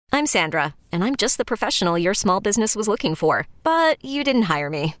I'm Sandra, and I'm just the professional your small business was looking for. But you didn't hire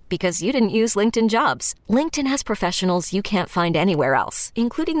me because you didn't use LinkedIn Jobs. LinkedIn has professionals you can't find anywhere else,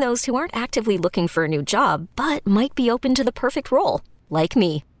 including those who aren't actively looking for a new job, but might be open to the perfect role, like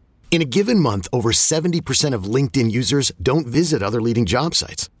me. In a given month, over 70% of LinkedIn users don't visit other leading job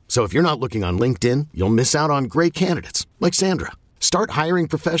sites. So if you're not looking on LinkedIn, you'll miss out on great candidates like Sandra. Start hiring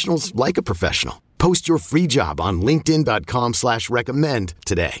professionals like a professional. Post your free job on linkedin.com/recommend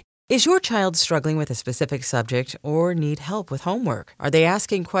today. Is your child struggling with a specific subject or need help with homework? Are they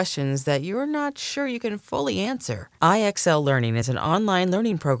asking questions that you're not sure you can fully answer? IXL Learning is an online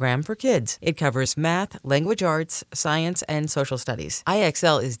learning program for kids. It covers math, language arts, science, and social studies.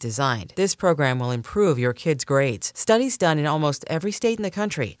 IXL is designed. This program will improve your kids' grades. Studies done in almost every state in the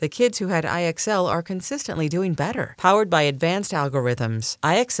country. The kids who had IXL are consistently doing better. Powered by advanced algorithms,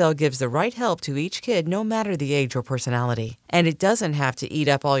 IXL gives the right help to each kid no matter the age or personality. And it doesn't have to eat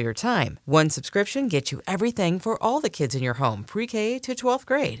up all your time. One subscription gets you everything for all the kids in your home, pre-K to 12th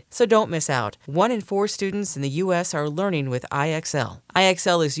grade. So don't miss out. 1 in 4 students in the U.S. are learning with IXL.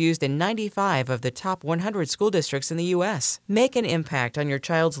 IXL is used in 95 of the top 100 school districts in the U.S. Make an impact on your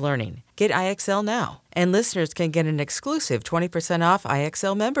child's learning. Get IXL now. And listeners can get an exclusive 20% off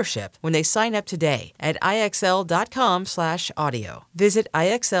IXL membership when they sign up today at IXL.com/audio. Visit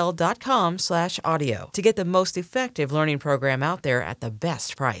IXL.com/audio to get the most effective learning program out there at the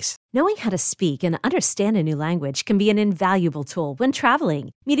best price. Knowing how to speak and understand a new language can be an invaluable tool when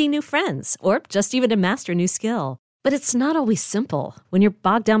traveling, meeting new friends, or just even to master a new skill. But it's not always simple when you're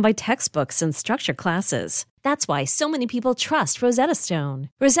bogged down by textbooks and structured classes. That's why so many people trust Rosetta Stone.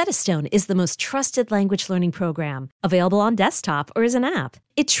 Rosetta Stone is the most trusted language learning program, available on desktop or as an app.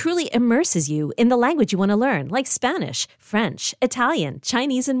 It truly immerses you in the language you want to learn, like Spanish, French, Italian,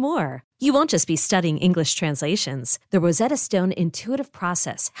 Chinese, and more. You won't just be studying English translations. The Rosetta Stone intuitive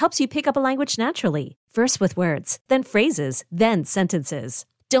process helps you pick up a language naturally, first with words, then phrases, then sentences.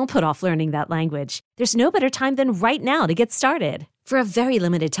 Don't put off learning that language. There's no better time than right now to get started. For a very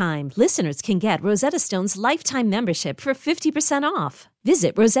limited time, listeners can get Rosetta Stone's lifetime membership for 50% off.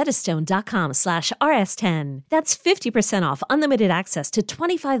 Visit rosettastone.com/rs10. That's 50% off unlimited access to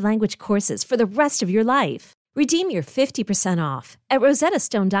 25 language courses for the rest of your life. Redeem your 50% off at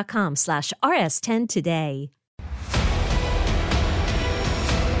rosettastone.com/rs10 today.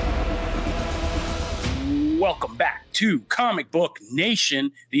 Welcome back to Comic Book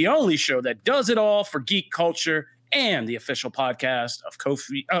Nation, the only show that does it all for geek culture and the official podcast of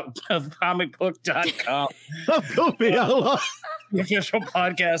comicbook.com. Of Kofi Outlaw. The official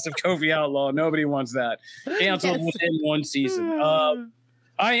podcast of Kofi Outlaw. Nobody wants that. Canceled within one season.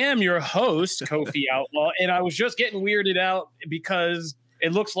 I am your host, Kofi Outlaw, and I was just getting weirded out because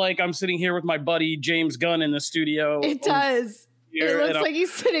it looks like I'm sitting here with my buddy James Gunn in the studio. It does. It looks like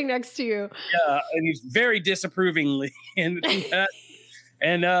he's sitting next to you. Yeah, and he's very disapprovingly. And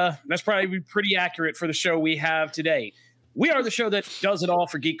that's probably pretty accurate for the show we have today. We are the show that does it all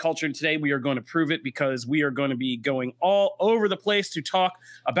for geek culture, and today we are going to prove it because we are going to be going all over the place to talk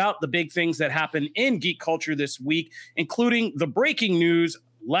about the big things that happened in geek culture this week, including the breaking news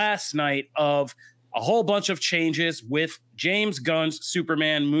last night of a whole bunch of changes with James Gunn's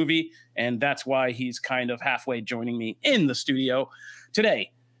Superman movie, and that's why he's kind of halfway joining me in the studio today.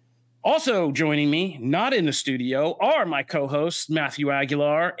 Also joining me, not in the studio, are my co-hosts Matthew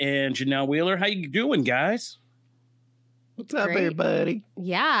Aguilar and Janelle Wheeler. How you doing, guys? What's up, Great. everybody?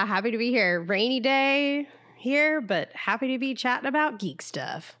 Yeah, happy to be here. Rainy day here, but happy to be chatting about geek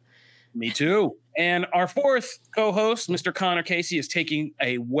stuff. Me too. And our fourth co-host, Mr. Connor Casey, is taking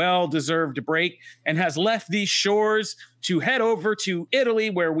a well-deserved break and has left these shores to head over to Italy,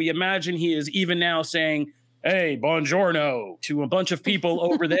 where we imagine he is even now saying, hey, buongiorno, to a bunch of people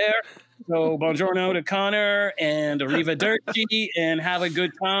over there. So buongiorno to Connor and arrivederci, and have a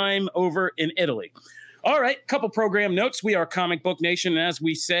good time over in Italy. All right, couple program notes. We are Comic Book Nation, and as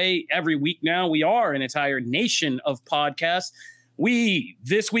we say every week now, we are an entire nation of podcasts.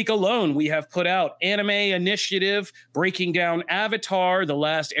 This week alone, we have put out Anime Initiative, breaking down Avatar, The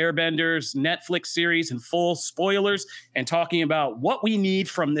Last Airbender's Netflix series in full spoilers, and talking about what we need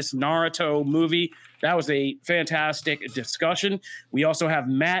from this Naruto movie. That was a fantastic discussion. We also have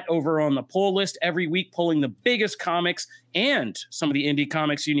Matt over on the pull list every week, pulling the biggest comics and some of the indie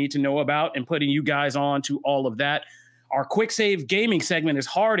comics you need to know about and putting you guys on to all of that. Our Quick Save Gaming segment is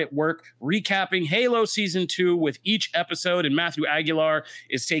hard at work recapping Halo Season 2 with each episode, and Matthew Aguilar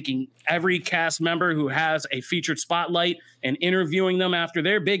is taking every cast member who has a featured spotlight and interviewing them after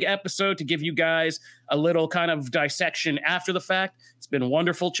their big episode to give you guys a little kind of dissection after the fact. It's been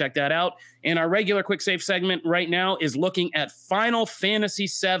wonderful. Check that out. And our regular Quick Save segment right now is looking at Final Fantasy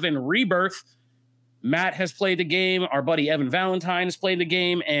VII Rebirth. Matt has played the game. Our buddy Evan Valentine has played the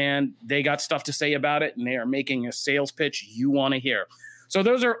game, and they got stuff to say about it, and they are making a sales pitch you want to hear. So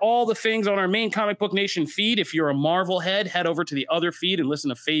those are all the things on our main Comic Book Nation feed. If you're a Marvel head, head over to the other feed and listen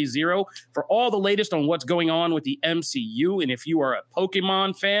to Phase Zero for all the latest on what's going on with the MCU. And if you are a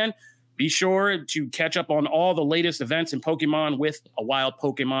Pokemon fan, be sure to catch up on all the latest events in Pokemon with A Wild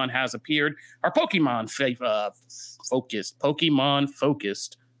Pokemon Has Appeared, our Pokemon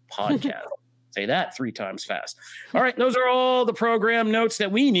focused podcast. Say that 3 times fast. All right, those are all the program notes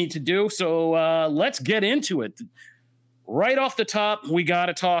that we need to do. So let's get into it. Right off the top, we got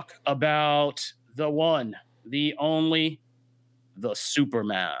to talk about the one, the only, the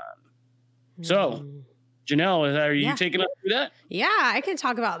Superman. So, Janelle, are you taking us through that? Yeah, I can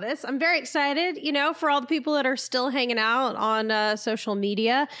talk about this. I'm very excited, for all the people that are still hanging out on social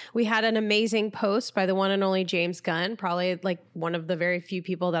media. We had an amazing post by the one and only James Gunn, probably like one of the very few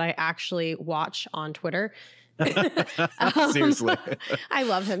people that I actually watch on Twitter. Seriously. I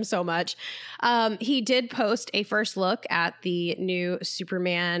love him so much. He did post a first look at the new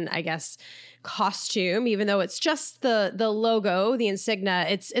Superman, I guess, costume, even though it's just the logo, the insignia.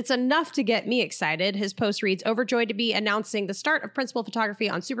 It's enough to get me excited. His post reads, "Overjoyed to be announcing the start of principal photography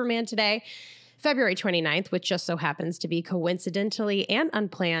on Superman today, February 29th, which just so happens to be coincidentally and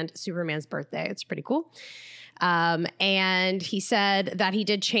unplanned Superman's birthday." It's pretty cool. And he said that he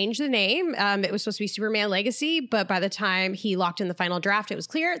did change the name. It was supposed to be Superman Legacy, but by the time he locked in the final draft, it was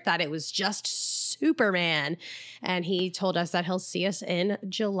clear that it was just Superman. And he told us that he'll see us in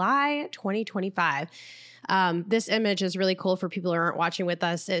July 2025. This image is really cool for people who aren't watching with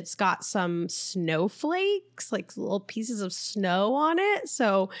us. It's got some snowflakes, like little pieces of snow on it.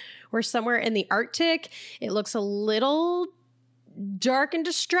 So we're somewhere in the Arctic. It looks a little dark and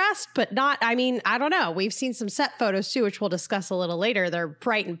distressed, but not, I don't know. We've seen some set photos too, which we'll discuss a little later. They're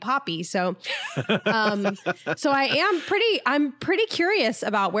bright and poppy. So, so I'm pretty curious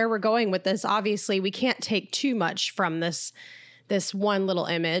about where we're going with this. Obviously we can't take too much from this one little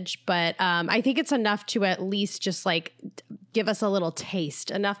image, but, I think it's enough to at least just like give us a little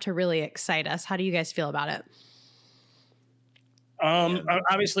taste, enough to really excite us. How do you guys feel about it?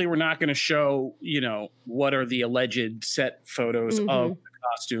 Obviously, we're not going to show, what are the alleged set photos of the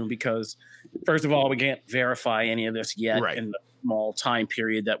costume, because first of all, we can't verify any of this yet in the small time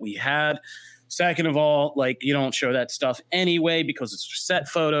period that we had. Second of all, you don't show that stuff anyway because it's set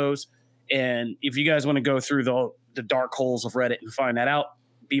photos. And if you guys want to go through the dark holes of Reddit and find that out,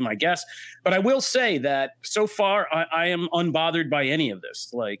 be my guest. But I will say that so far, I am unbothered by any of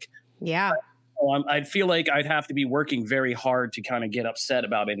this. Yeah. I feel like I'd have to be working very hard to kind of get upset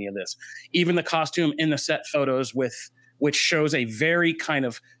about any of this. Even the costume in the set photos which shows a very kind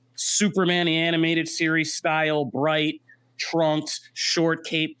of Superman the animated series style, bright trunks, short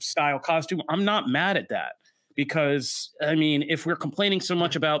cape style costume. I'm not mad at that because, if we're complaining so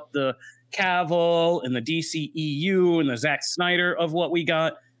much about the Cavill and the DCEU and the Zack Snyder of what we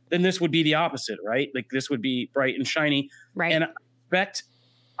got, then this would be the opposite, right? This would be bright and shiny. Right. And I expect...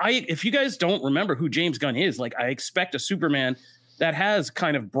 if you guys don't remember who James Gunn is, I expect a Superman that has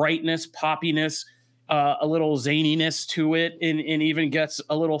kind of brightness, poppiness, a little zaniness to it, and even gets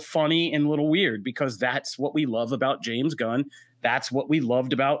a little funny and a little weird, because that's what we love about James Gunn. That's what we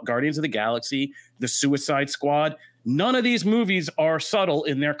loved about Guardians of the Galaxy, the Suicide Squad. None of these movies are subtle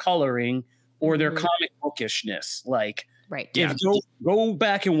in their coloring or their comic bookishness. Right. Yeah. Go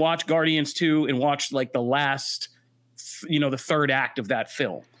back and watch Guardians 2 and watch the last, the third act of that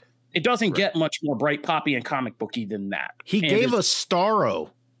film. It doesn't get much more bright, poppy, and comic booky than that. He gave us Starro.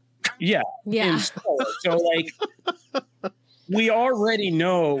 Yeah. Yeah. So we already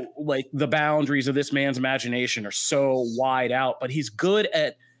know the boundaries of this man's imagination are so wide out, but he's good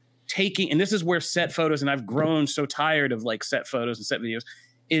at taking, and this is where set photos, and I've grown so tired of set photos and set videos,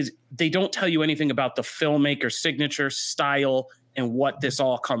 is they don't tell you anything about the filmmaker's signature style and what this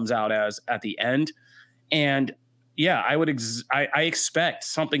all comes out as at the end. And yeah, I expect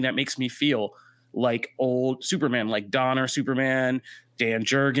something that makes me feel like old Superman, like Donner Superman, Dan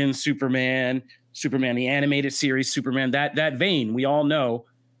Jurgens Superman, the animated series Superman, that vein. We all know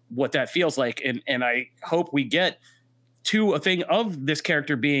what that feels like. And I hope we get to a thing of this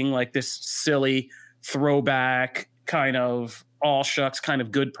character being this silly throwback kind of all shucks kind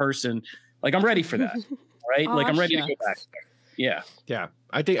of good person. I'm ready for that. right? Aw, Like I'm ready to go shucks. back. Yeah. Yeah.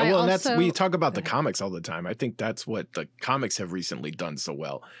 I think, I well, and that's, also- we talk about the Go ahead. comics all the time. I think that's what the comics have recently done so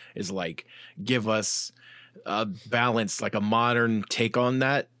well, is like give us a balance, like a modern take on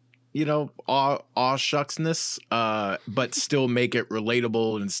that, you know, aw shucksness, but still make it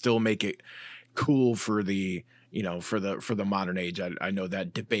relatable and still make it cool for the, you know, for the modern age. I know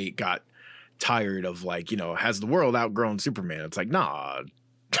that debate got tired of, like, you know, has the world outgrown Superman? It's like, nah.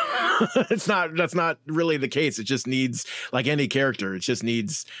 That's not really the case. It just needs, like any character, it just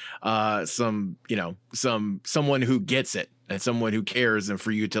needs some, you know, someone who gets it and someone who cares, and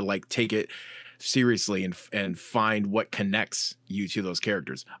for you to like take it seriously and find what connects you to those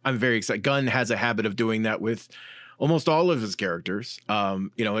characters. I'm very excited. Gunn has a habit of doing that with almost all of his characters. You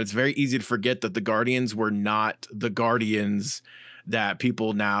know, it's very easy to forget that the Guardians were not the Guardians that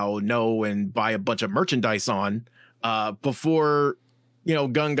people now know and buy a bunch of merchandise on before, you know,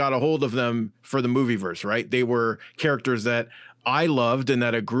 Gunn got a hold of them for the movieverse, right? They were characters that I loved and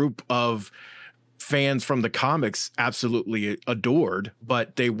that a group of fans from the comics absolutely adored,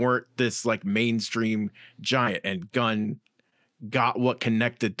 but they weren't this like mainstream giant. And Gunn got what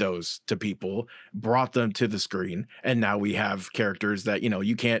connected those to people, brought them to the screen, and now we have characters that, you know,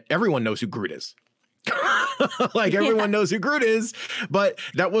 you can't, everyone knows who Groot is. Like everyone knows who Groot is, but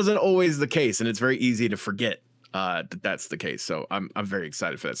that wasn't always the case, and it's very easy to forget that's the case. So I'm very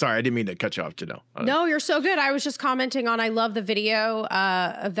excited for that. Sorry, I didn't mean to cut you off, Janelle. No, you're so good. I was just commenting on, I love the video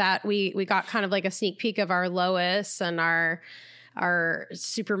of that. We got kind of like a sneak peek of our Lois and our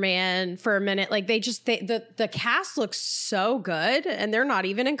Superman for a minute. Like the cast looks so good, and they're not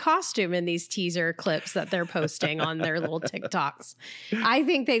even in costume in these teaser clips that they're posting on their little TikToks. I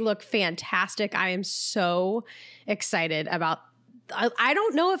think they look fantastic. I am so excited about, I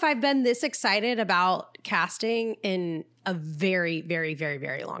don't know if I've been this excited about casting in a very, very, very,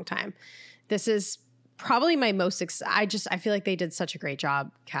 very long time. This is probably my most I feel like they did such a great job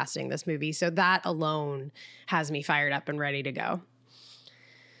casting this movie. So that alone has me fired up and ready to go.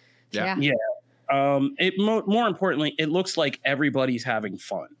 Yeah. More importantly, it looks like everybody's having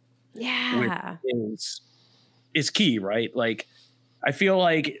fun. Yeah. Which is key, right? Like, I feel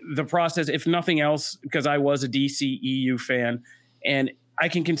like the process, if nothing else, because I was a DC EU fan, and I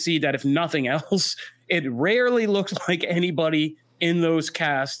can concede that if nothing else, it rarely looked like anybody in those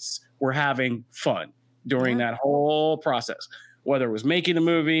casts were having fun during that whole process, whether it was making the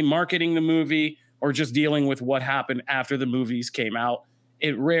movie, marketing the movie, or just dealing with what happened after the movies came out.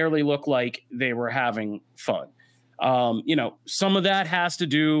 It rarely looked like they were having fun. You know, some of that has to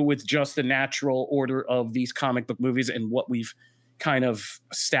do with just the natural order of these comic book movies and what we've kind of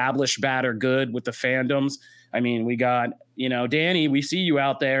established, bad or good, with the fandoms. I mean, we got, you know, Danny, we see you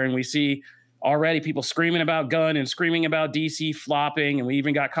out there, and we see already people screaming about Gunn and screaming about DC flopping. And we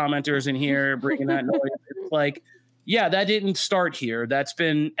even got commenters in here bringing that noise. It's like, yeah, that didn't start here. That's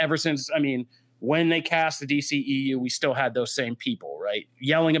been ever since, I mean, when they cast the DC EU, we still had those same people, right?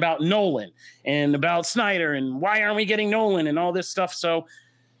 Yelling about Nolan and about Snyder and why aren't we getting Nolan and all this stuff. So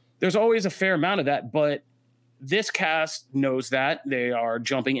there's always a fair amount of that, but this cast knows that they are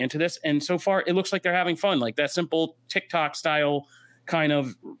jumping into this. And so far it looks like they're having fun. Like that simple TikTok style kind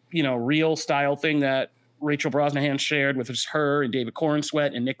of, you know, real style thing that Rachel Brosnahan shared with her and David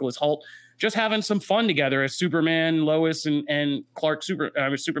Corenswet and Nicholas Hoult, just having some fun together as Superman, Lois and Clark,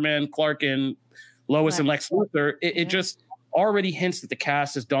 Superman, Clark and Lois and Lex Luthor. It just already hints that the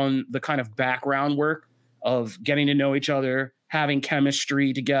cast has done the kind of background work of getting to know each other, having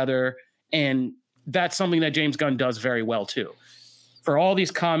chemistry together. And that's something that James Gunn does very well too. For all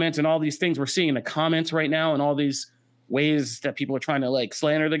these comments and all these things we're seeing in the comments right now and all these ways that people are trying to like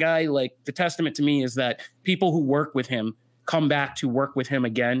slander the guy, like the testament to me is that people who work with him come back to work with him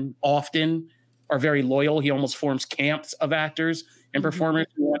again often, are very loyal. He almost forms camps of actors and performers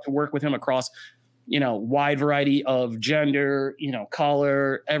who want to work with him across, you know, wide variety of gender, you know,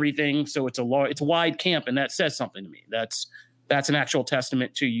 color, everything. So it's a wide camp, and that says something to me. That's an actual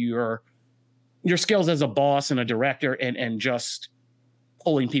testament to your skills as a boss and a director and just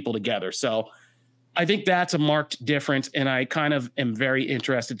pulling people together. So I think that's a marked difference, and I kind of am very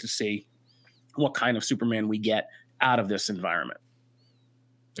interested to see what kind of Superman we get out of this environment.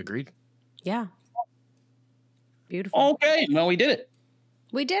 Agreed. Yeah. Beautiful. Okay, well, we did it.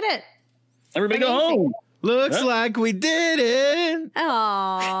 We did it. Everybody go home. Looks like we did it.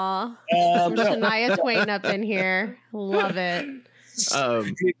 Aww. Some Shania Twain up in here. Love it. Do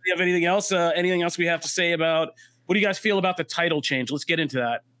you have anything else? Anything else we have to say about, what do you guys feel about the title change? Let's get into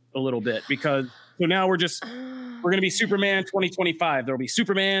that a little bit, because so now we're going to be Superman 2025. There will be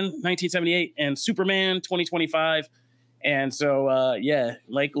Superman 1978 and Superman 2025. And so, yeah,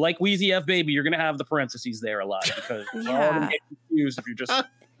 like Wheezy F Baby, you're going to have the parentheses there a lot because it's all going to get confused if you're just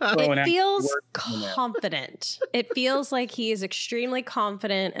throwing it feels words confident. It feels like he is extremely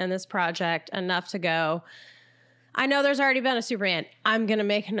confident in this project enough to go, I know there's already been a Superman. I'm gonna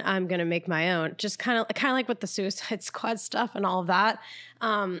make my own. Just kind of like with the Suicide Squad stuff and all of that.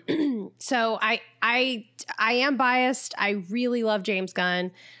 So I am biased. I really love James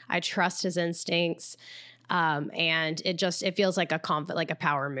Gunn. I trust his instincts, and it feels like a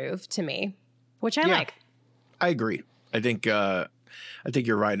power move to me, which I like. I agree. I think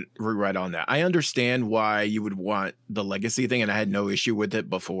you're right on that. I understand why you would want the legacy thing, and I had no issue with it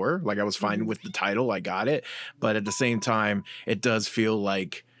before. Like, I was fine with the title. I got it. But at the same time, it does feel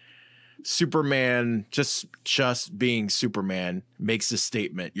like Superman, just being Superman, makes a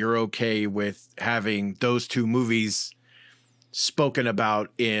statement. You're okay with having those two movies spoken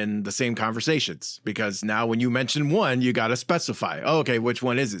about in the same conversations, because now when you mention one, you got to specify, okay, which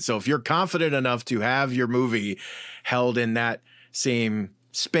one is it? So if you're confident enough to have your movie held in that same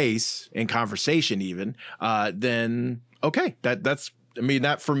space in conversation even, then okay, that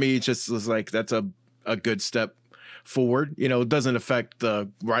for me just was like, that's a good step forward. It doesn't affect it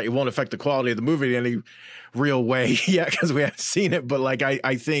won't affect the quality of the movie in any real way yet because we haven't seen it, but like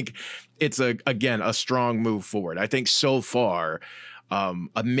I think it's a strong move forward. I think so far,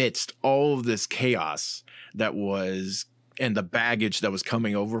 amidst all of this chaos that was and the baggage that was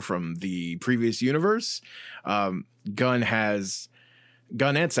coming over from the previous universe, Gunn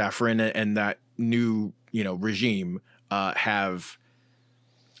and Safran and that new, regime have,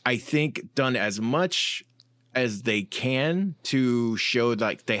 I think, done as much as they can to show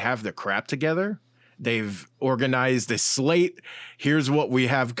like they have their crap together. They've organized a slate. Here's what we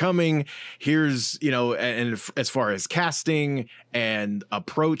have coming. Here's, and as far as casting and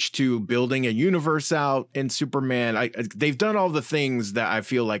approach to building a universe out in Superman, they've done all the things that I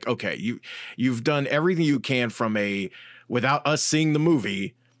feel like, okay, you've done everything you can without us seeing the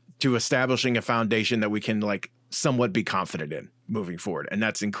movie, to establishing a foundation that we can like somewhat be confident in moving forward. And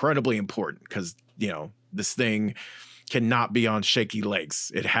that's incredibly important because, this thing cannot be on shaky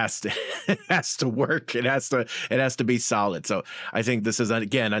legs. It has to work. It has to be solid. So I think this is,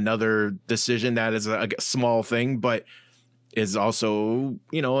 again, another decision that is a small thing, but is also,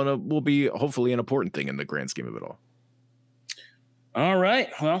 will be hopefully an important thing in the grand scheme of it all. All right.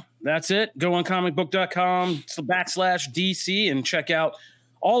 Well, that's it. Go on comicbook.com/DC and check out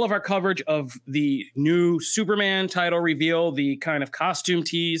all of our coverage of the new Superman title reveal, the kind of costume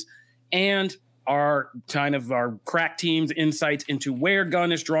tease, and our crack team's insights into where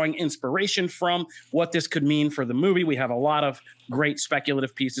Gunn is drawing inspiration from, what this could mean for the movie. We have a lot of great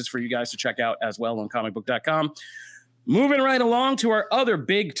speculative pieces for you guys to check out as well on comicbook.com. Moving right along to our other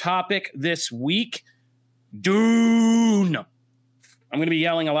big topic this week, Dune. I'm going to be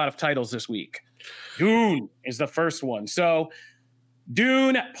yelling a lot of titles this week. Dune is the first one. So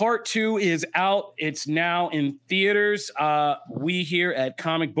Dune Part 2 is out. It's now in theaters. We here at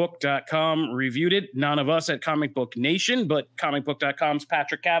comicbook.com reviewed it. None of us at Comic Book Nation, but comicbook.com's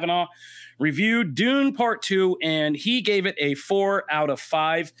Patrick Kavanaugh reviewed Dune Part 2, and he gave it a 4 out of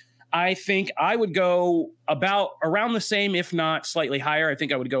 5. I think I would go about around the same, if not slightly higher. I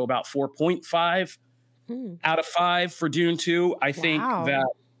think I would go about 4.5 out of 5 for Dune 2. I think that,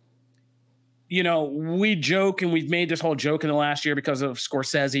 we joke and we've made this whole joke in the last year because of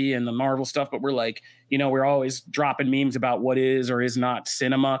Scorsese and the Marvel stuff, but we're like, we're always dropping memes about what is or is not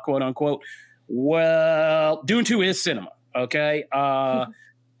cinema, quote unquote. Well, Dune 2 is cinema. Okay.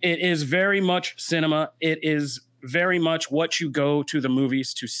 It is very much cinema. It is very much what you go to the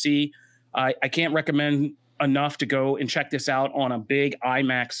movies to see. I can't recommend enough to go and check this out on a big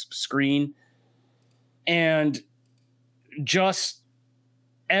IMAX screen. And just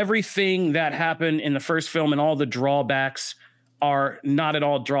everything that happened in the first film and all the drawbacks are not at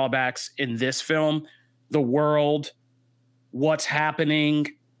all drawbacks in this film. The world, what's happening,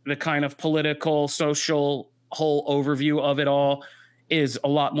 the kind of political, social whole overview of it all is a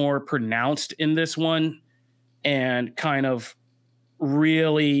lot more pronounced in this one, and kind of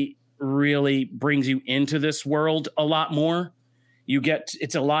really, really brings you into this world a lot more.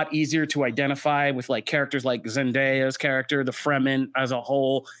 It's a lot easier to identify with like characters like Zendaya's character, the Fremen as a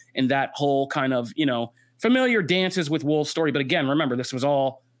whole, and that whole kind of, familiar dances with wolves story. But again, remember, this was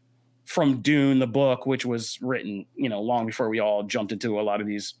all from Dune, the book, which was written, long before we all jumped into a lot of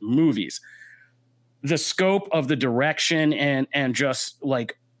these movies. The scope of the direction and just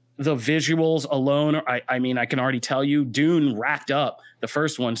like the visuals alone, I mean, I can already tell you, Dune racked up the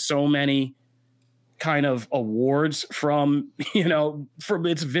first one so many kind of awards from, from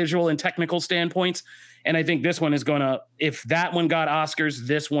its visual and technical standpoints. And I think this one is going to, if that one got Oscars,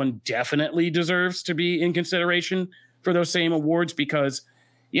 this one definitely deserves to be in consideration for those same awards because,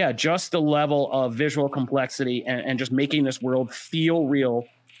 yeah, just the level of visual complexity and just making this world feel real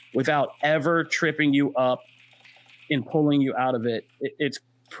without ever tripping you up and pulling you out of it. It's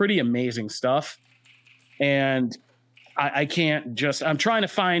pretty amazing stuff. And I can't just, I'm trying to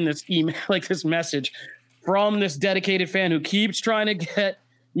find this email, like this message from this dedicated fan who keeps trying to get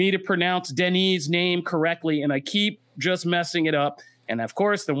me to pronounce Denis' name correctly. And I keep just messing it up. And of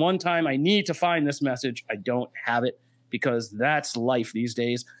course, the one time I need to find this message, I don't have it because that's life these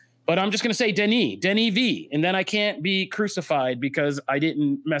days. But I'm just going to say Denis V. And then I can't be crucified because I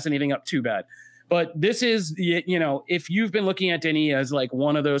didn't mess anything up too bad. But this is, if you've been looking at Denis as like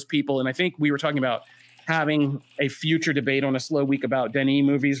one of those people, and I think we were talking about having a future debate on a slow week about Denis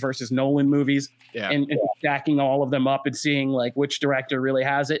movies versus Nolan movies, and stacking all of them up and seeing like which director really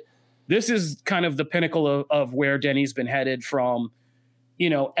has it. This is kind of the pinnacle of where Denis been headed from,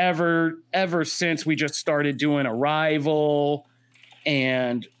 ever since we just started doing Arrival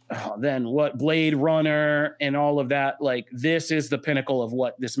and then what Blade Runner and all of that. Like this is the pinnacle of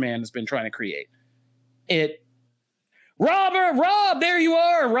what this man has been trying to create. Rob, there you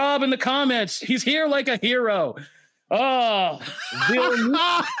are. Rob in the comments. He's here like a hero. Oh,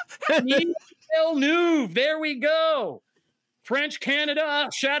 Villeneuve. There we go. French Canada.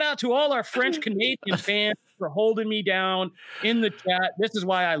 Shout out to all our French Canadian fans for holding me down in the chat. This is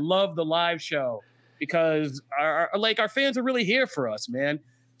why I love the live show because our fans are really here for us, man.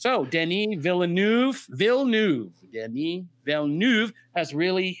 So Denis Villeneuve has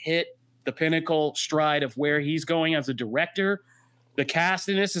really hit the pinnacle stride of where he's going as a director. The cast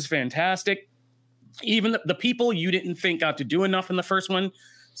in this is fantastic. Even the people you didn't think got to do enough in the first one,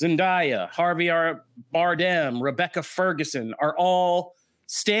 Zendaya, Javier Bardem, Rebecca Ferguson, are all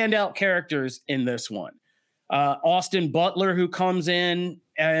standout characters in this one. Austin Butler, who comes in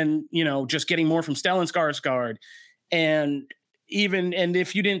and, just getting more from Stellan Skarsgård. And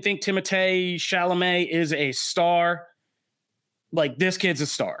if you didn't think Timothée Chalamet is a star, like this kid's a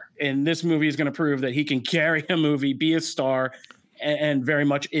star, and this movie is going to prove that he can carry a movie, be a star, and very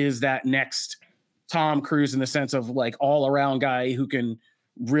much is that next Tom Cruise in the sense of like all around guy who can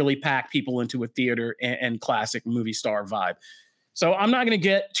really pack people into a theater and classic movie star vibe. So I'm not going to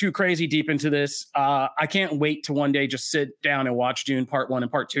get too crazy deep into this. I can't wait to one day just sit down and watch Dune Part 1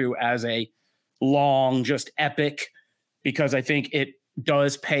 and Part 2 as a long, just epic, because I think it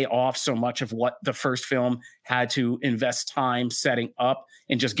does pay off so much of what the first film had to invest time setting up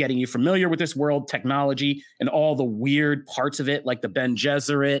and just getting you familiar with this world, technology, and all the weird parts of it, like the Ben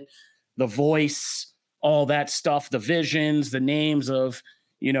Gesserit, the voice, all that stuff, the visions, the names of,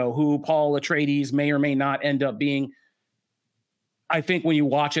 who Paul Atreides may or may not end up being. I think when you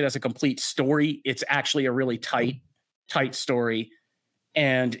watch it as a complete story, it's actually a really tight story.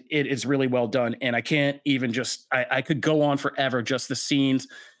 And it is really well done. And I can't even I could go on forever, just the scenes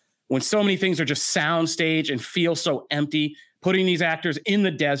when so many things are just soundstage and feel so empty, putting these actors in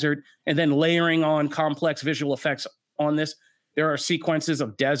the desert and then layering on complex visual effects on this. There are sequences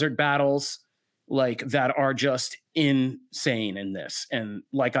of desert battles like that are just insane in this. And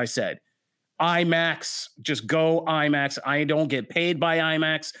like I said, IMAX, just go IMAX. I don't get paid by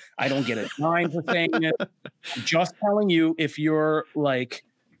IMAX. I don't get a dime for saying it. I'm just telling you, if you're like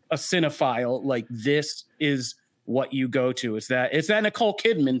a cinephile, like this is what you go to. It's that Nicole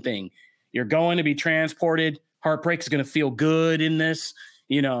Kidman thing. You're going to be transported. Heartbreak is going to feel good in this.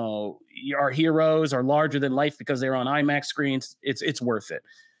 Our heroes are larger than life because they're on IMAX screens. It's worth it.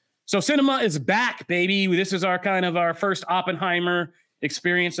 So cinema is back, baby. This is our first Oppenheimer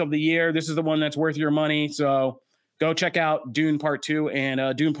experience of the year. This is the one that's worth your money. So go check out Dune Part 2,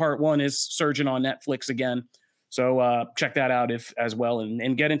 and Dune Part 1 is surging on Netflix again. So check that out as well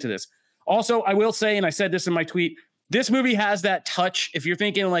and get into this. Also, I will say, and I said this in my tweet, this movie has that touch. If you're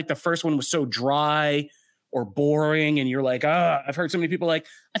thinking like the first one was so dry or boring and you're like, I've heard so many people like,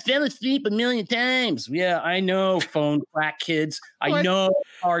 I fell asleep a million times. Yeah, I know, phone crack kids. I know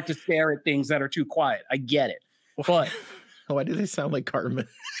it's hard to stare at things that are too quiet. I get it. But why do they sound like Cartman?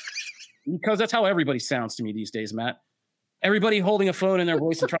 Because that's how everybody sounds to me these days, Matt. Everybody holding a phone in their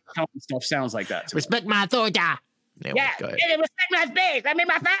voice and trying to count stuff sounds like that. Respect my authority. Yeah, respect my space. I'm in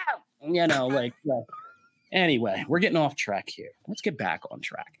my phone. Anyway, we're getting off track here. Let's get back on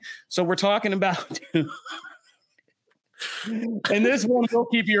track. So we're talking about, and this one will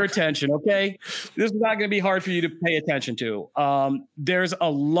keep your attention, okay? This is not going to be hard for you to pay attention to. There's a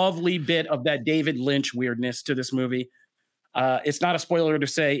lovely bit of that David Lynch weirdness to this movie. It's not a spoiler to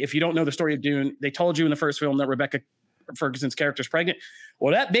say, if you don't know the story of Dune, they told you in the first film that Rebecca Ferguson's character is pregnant.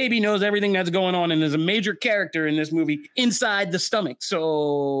 Well, that baby knows everything that's going on and is a major character in this movie inside the stomach.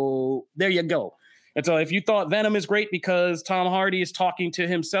 So there you go. And so if you thought Venom is great because Tom Hardy is talking to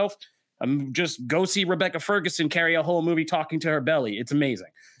himself, just go see Rebecca Ferguson carry a whole movie talking to her belly. It's amazing.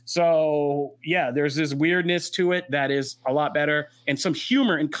 So yeah, there's this weirdness to it that is a lot better, and some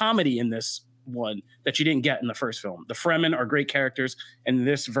humor and comedy in this one that you didn't get in the first film. The Fremen are great characters, and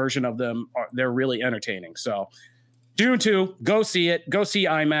this version of them they're really entertaining. So Dune 2, go see it. Go see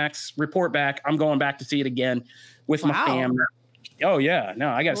IMAX. Report back. I'm going back to see it again with my fam. Oh yeah, no,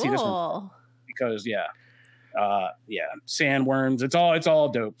 I got to see this one because sandworms. It's all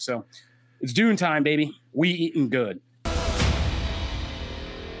dope. So it's Dune time, baby. We eating good.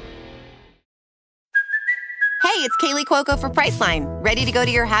 Hey, it's Kaylee Cuoco for Priceline. Ready to go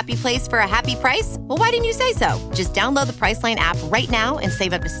to your happy place for a happy price? Well, why didn't you say so? Just download the Priceline app right now and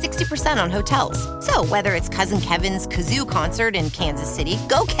save up to 60% on hotels. So whether it's Cousin Kevin's Kazoo Concert in Kansas City,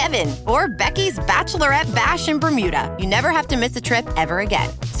 go Kevin, or Becky's Bachelorette Bash in Bermuda, you never have to miss a trip ever again.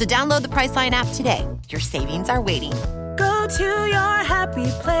 So download the Priceline app today. Your savings are waiting. Go to your happy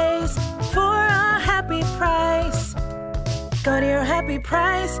place for a happy price. Go to your happy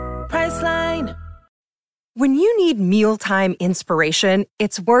price, Priceline. When you need mealtime inspiration,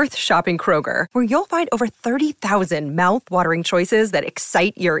 it's worth shopping Kroger, where you'll find over 30,000 mouth-watering choices that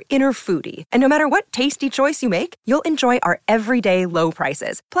excite your inner foodie. And no matter what tasty choice you make, you'll enjoy our everyday low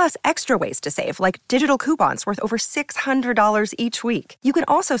prices, plus extra ways to save, like digital coupons worth over $600 each week. You can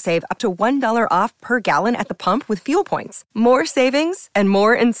also save up to $1 off per gallon at the pump with fuel points. More savings and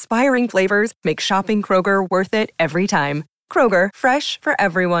more inspiring flavors make shopping Kroger worth it every time. Kroger, fresh for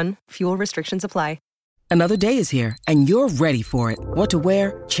everyone. Fuel restrictions apply. Another day is here, and you're ready for it. What to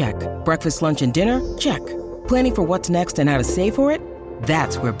wear? Check. Breakfast, lunch, and dinner? Check. Planning for what's next and how to save for it?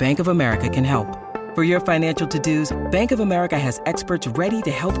 That's where Bank of America can help. For your financial to-dos, Bank of America has experts ready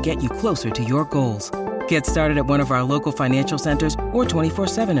to help get you closer to your goals. Get started at one of our local financial centers or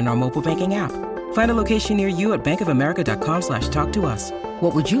 24/7 in our mobile banking app. Find a location near you at bankofamerica.com/talktous.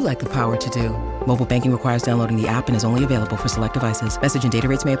 What would you like the power to do? Mobile banking requires downloading the app and is only available for select devices. Message and data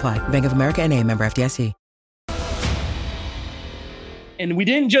rates may apply. Bank of America NA, member FDIC. And we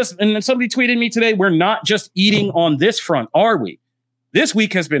didn't just, and somebody tweeted me today, we're not just eating on this front, are we? This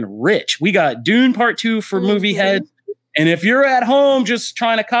week has been rich. We got Dune Part 2 for movie heads. And if you're at home just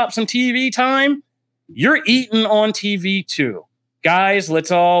trying to cop some TV time, you're eating on TV too. Guys, let's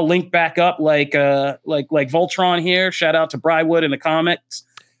all link back up like Voltron here. Shout out to Brywood in the comments.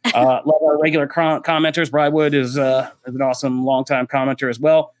 Love our regular commenters. Brywood is an awesome longtime commenter as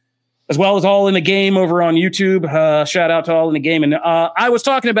well as All in the Game over on YouTube. Shout out to All in the Game. And I was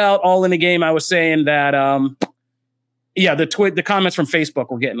talking about All in the Game. I was saying that, the comments from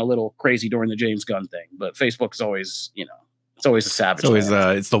Facebook were getting a little crazy during the James Gunn thing. But Facebook is always, it's always a savage.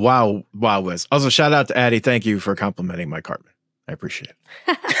 It's the Wild West. Also, shout out to Addie. Thank you for complimenting my Cartman. I appreciate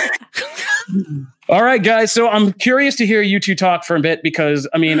it. All right, guys. So I'm curious to hear you two talk for a bit because,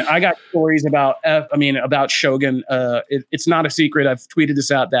 I got stories about Shōgun. It's not a secret. I've tweeted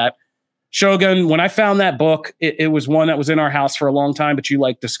this out that Shōgun, when I found that book, it was one that was in our house for a long time, but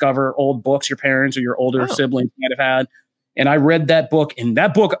you discover old books your parents or your older siblings might have had. And I read that book, and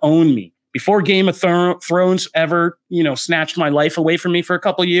that book owned me. Before Game of Thrones ever, snatched my life away from me for a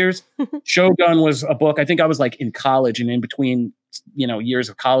couple of years, Shōgun was a book. I think I was in college and in between, years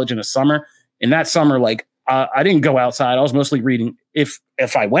of college in the summer. And that summer, I didn't go outside. I was mostly reading. If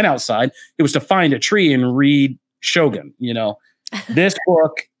I went outside, it was to find a tree and read Shōgun. This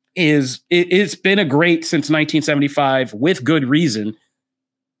book it's been a great since 1975 with good reason.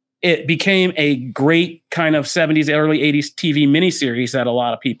 It became a great kind of 70s, early 80s TV miniseries that a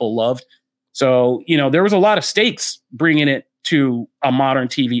lot of people loved. So, there was a lot of stakes bringing it to a modern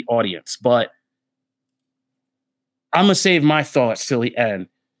TV audience, but I'm going to save my thoughts till the end.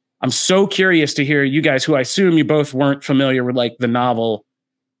 I'm so curious to hear you guys, who I assume you both weren't familiar with the novel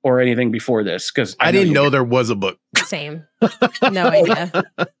or anything before this, because I didn't know there was a book. Same. No idea.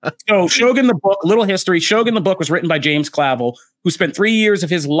 So Shōgun the book, little history. Shōgun the book was written by James Clavell, who spent 3 years of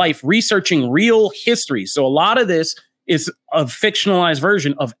his life researching real history. So a lot of this is a fictionalized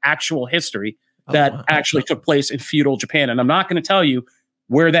version of actual history that actually took place in feudal Japan. And I'm not going to tell you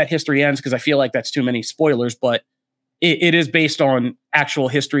where that history ends because I feel like that's too many spoilers, but it is based on actual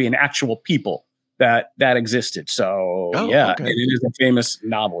history and actual people that existed. So it is a famous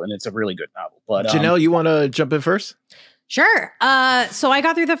novel, and it's a really good novel. But Janelle, you want to jump in first? Sure. So I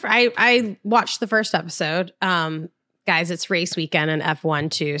got through I watched the first episode. Guys, it's race weekend in F1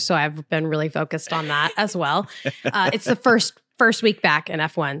 too, so I've been really focused on that as well. It's the first week back in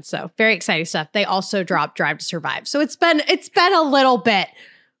F1, so very exciting stuff. They also dropped Drive to Survive, so it's been a little bit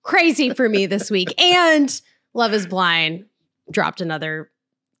crazy for me this week. And Love Is Blind dropped another,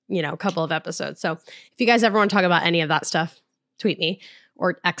 couple of episodes. So if you guys ever want to talk about any of that stuff, tweet me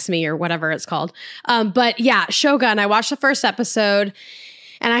or X me or whatever it's called. But yeah, Shōgun. I watched the first episode.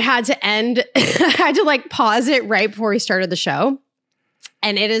 And I had to pause it right before we started the show.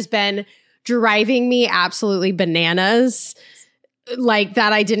 And it has been driving me absolutely bananas, like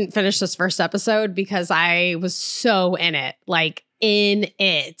that I didn't finish this first episode because I was so in it. And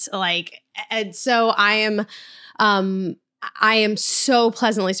so I am so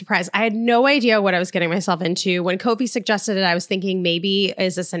pleasantly surprised. I had no idea what I was getting myself into. When Kofi suggested it, I was thinking maybe,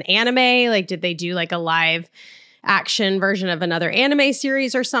 is this an anime? Like, did they do like a live action version of another anime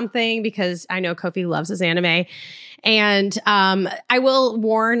series or something? Because I know Kofi loves his anime. And I will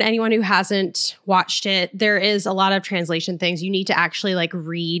warn anyone who hasn't watched it, there is a lot of translation things. You need to actually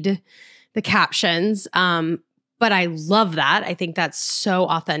read the captions. But I love that. I think that's so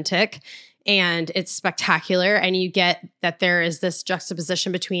authentic. And it's spectacular. And you get that there is this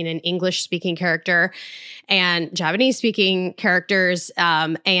juxtaposition between an English-speaking character and Japanese-speaking characters.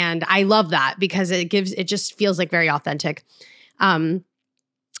 And I love that because it just feels like very authentic. The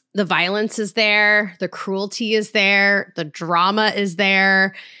violence is there. The cruelty is there. The drama is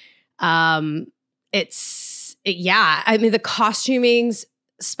there. The costuming's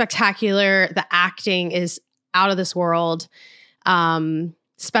spectacular. The acting is out of this world.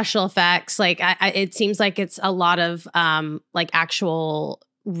 Special effects, it seems like it's a lot of actual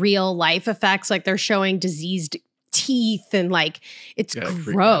real life effects. Like they're showing diseased teeth and it's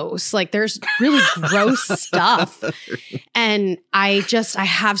gross. There's really gross stuff. And I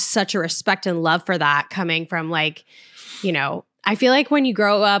have such a respect and love for that coming from I feel like when you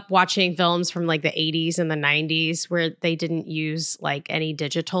grow up watching films from the 80s and the 90s where they didn't use any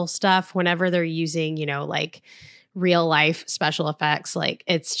digital stuff, whenever they're using, real life special effects,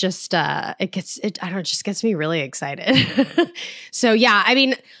 it's just it just gets me really excited. So yeah, I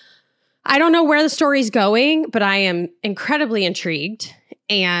mean, I don't know where the story's going, but I am incredibly intrigued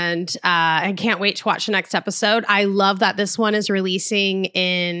and I can't wait to watch the next episode. I love that this one is releasing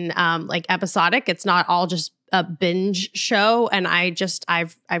in episodic. It's not all just a binge show, and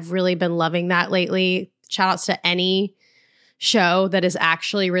I've really been loving that lately. Shout outs to any show that is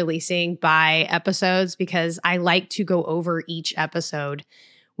actually releasing by episodes, because I like to go over each episode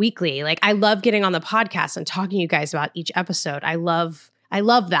weekly. I love getting on the podcast and talking to you guys about each episode. I love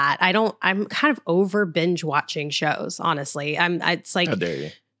that. I'm kind of over binge watching shows, honestly. It's How dare you?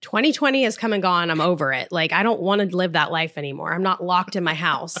 2020 has come and gone. I'm over it. I don't want to live that life anymore. I'm not locked in my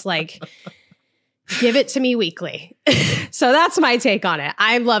house. Give it to me weekly. So that's my take on it.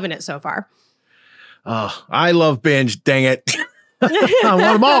 I'm loving it so far. Oh, I love binge. Dang it. I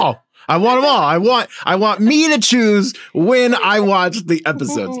want them all. I want me to choose when I watch the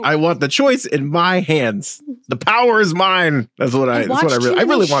episodes. I want the choice in my hands. The power is mine. That's what I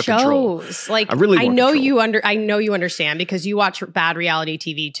really want control. I know you understand because you watch bad reality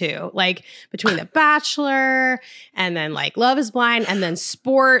TV too. Between The Bachelor and then Love Is Blind and then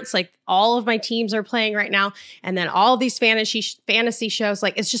sports, all of my teams are playing right now, and then all of these fantasy shows,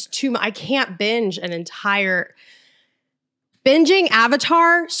 it's just too much. I can't binge an entire. Binging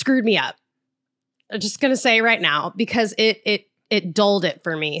Avatar screwed me up. I'm just going to say right now because it dulled it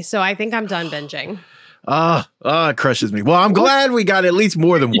for me. So I think I'm done binging. It crushes me. Well, I'm glad we got at least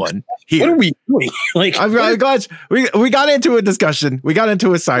more than one here. What are we doing? I'm glad we got into a discussion. We got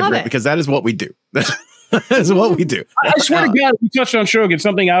into a side rip because that is what we do. That's what we do. I swear to God, we touched on Shōgun,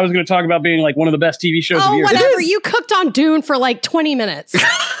 something I was going to talk about being one of the best TV shows of the year. Whatever. You cooked on Dune for 20 minutes.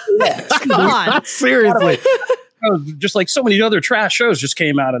 Come on. Seriously. Just so many other trash shows just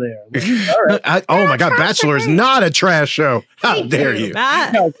came out of there. All right. Oh my God, Bachelor is not a trash show. How dare you?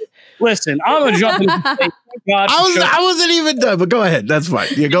 No, listen, I'm gonna jump into the I wasn't even done, but go ahead. That's fine.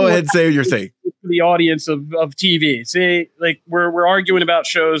 You go ahead and say your thing. The audience of TV. See, we're arguing about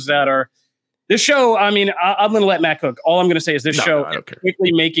shows that are. This show, I mean, I'm going to let Matt cook. All I'm going to say is this show is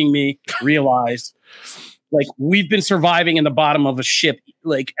quickly making me realize, we've been surviving in the bottom of a ship,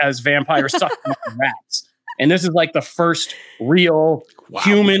 as vampires suck rats. And this is the first real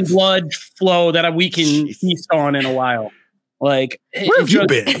human blood flow that we can feast on in a while. Where have you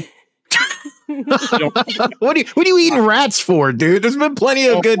been? What are you eating rats for, dude? There's been plenty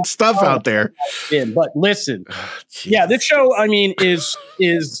of good stuff out there. But listen, this show, I mean, is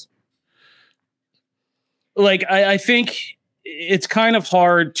I think it's kind of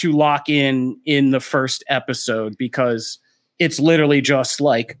hard to lock in the first episode because it's literally just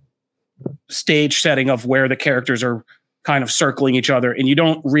like stage setting of where the characters are kind of circling each other, and you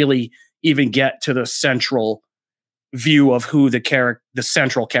don't really even get to the central view of who the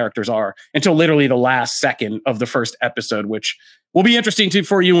central characters are until literally the last second of the first episode, which will be interesting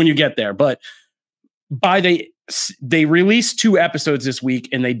for you when you get there. But they released 2 episodes this week,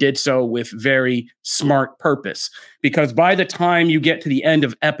 and they did so with very smart purpose, because by the time you get to the end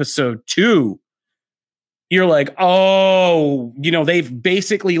of episode 2, you're like, oh, they've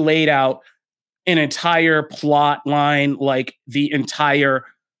basically laid out an entire plot line, like the entire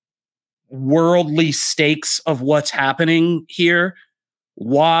worldly stakes of what's happening here,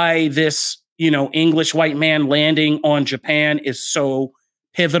 why this, English white man landing on Japan is so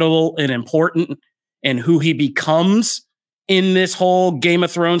pivotal and important, and who he becomes in this whole Game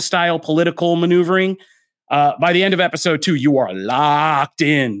of Thrones style political maneuvering. By the end of episode 2, you are locked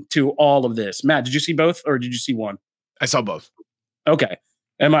in to all of this. Matt, did you see both or did you see one? I saw both. Okay.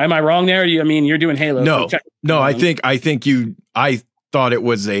 Am I wrong there? You're doing Halo. No, so I thought it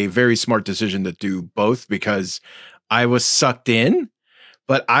was a very smart decision to do both, because I was sucked in,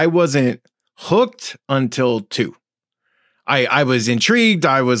 but I wasn't hooked until 2. I was intrigued.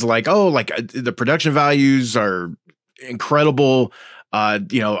 I was like, oh, like the production values are incredible.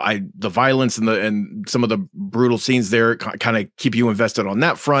 The violence and some of the brutal scenes there kind of keep you invested on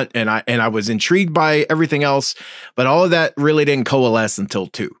that front. And I was intrigued by everything else, but all of that really didn't coalesce until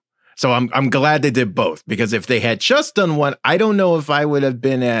 2. So I'm glad they did both, because if they had just done one, I don't know if I would have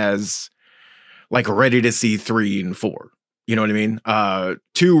been as like ready to see 3 and 4. You know what I mean?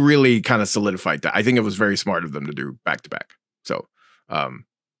 2 really kind of solidified that. I think it was very smart of them to do back to back. So I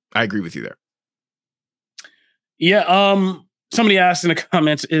agree with you there. Yeah. Somebody asked in the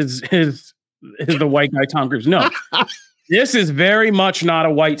comments, is the white guy Tom Cruise? No, this is very much not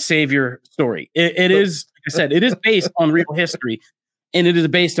a white savior story. It is, like I said, it is based on real history, and it is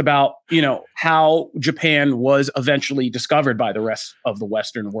based about, how Japan was eventually discovered by the rest of the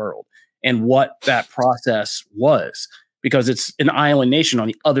Western world and what that process was, because it's an island nation on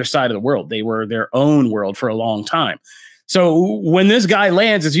the other side of the world. They were their own world for a long time. So when this guy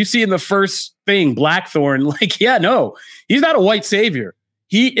lands, as you see in the first thing, Blackthorn, like, yeah, no, he's not a white savior.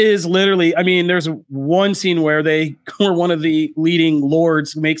 He is literally, there's one scene where one of the leading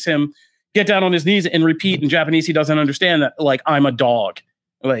lords makes him get down on his knees and repeat in Japanese. He doesn't understand that, like, I'm a dog.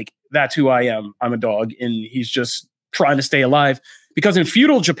 Like, that's who I am. I'm a dog. And he's just trying to stay alive. Because in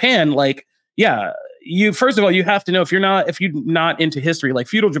feudal Japan, like, yeah, first of all, you have to know, if you're not into history, like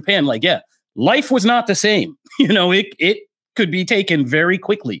feudal Japan, like, yeah, life was not the same. It could be taken very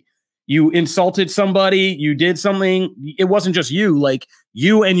quickly. You insulted somebody, you did something. It wasn't just you, like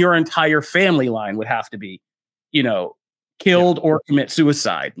you and your entire family line would have to be, killed or commit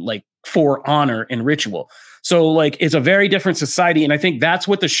suicide, like for honor and ritual. So like, it's a very different society. And I think that's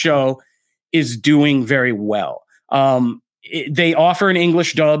what the show is doing very well. They offer an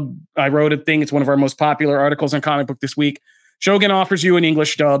English dub. I wrote a thing. It's one of our most popular articles on Comic Book this week. Shōgun offers you an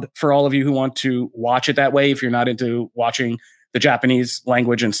English dub for all of you who want to watch it that way, if you're not into watching the Japanese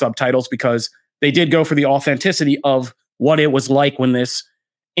language and subtitles, because they did go for the authenticity of what it was like when this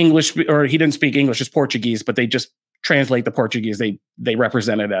English, or he didn't speak English, it's Portuguese, but they just translate the Portuguese. They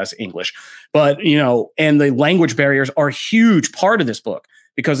represent it as English. But, and the language barriers are a huge part of this book,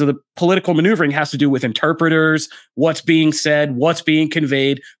 because of the political maneuvering has to do with interpreters, what's being said, what's being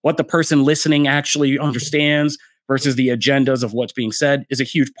conveyed, what the person listening actually understands versus the agendas of what's being said is a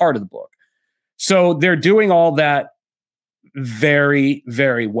huge part of the book. So they're doing all that very,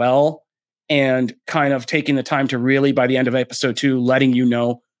 very well, and kind of taking the time to really, by the end of episode 2, letting you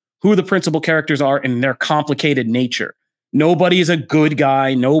know who the principal characters are and their complicated nature. Nobody is a good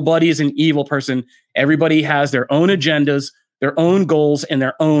guy. Nobody is an evil person. Everybody has their own agendas, their own goals, and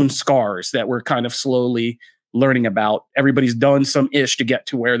their own scars that we're kind of slowly learning about. Everybody's done some ish to get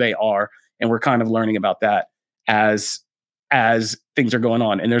to where they are, and we're kind of learning about that as things are going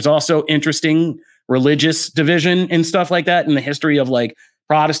on. And there's also interesting religious division and stuff like that in the history of like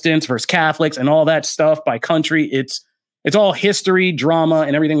Protestants versus Catholics and all that stuff by country. It's all history, drama,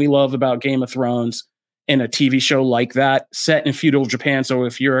 and everything we love about Game of Thrones in a TV show like that set in feudal Japan. So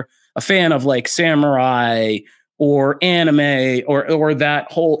if you're a fan of like samurai or anime or that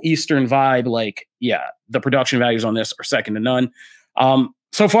whole Eastern vibe, like, yeah, the production values on this are second to none.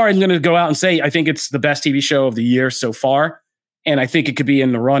 So far, I'm going to go out and say I think it's the best TV show of the year so far. And I think it could be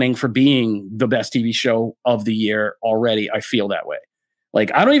in the running for being the best TV show of the year already. I feel that way.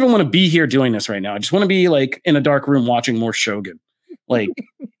 Like, I don't even want to be here doing this right now. I just want to be like in a dark room watching more Shōgun. Like,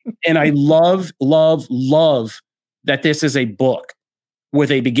 and I love that this is a book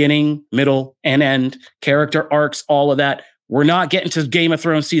with a beginning, middle, and end, character arcs, all of that. We're not getting to Game of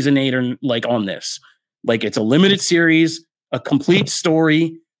Thrones season 8 or like on this. Like, it's a limited series, a complete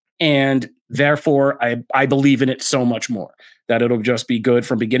story, and therefore I believe in it so much more that it'll just be good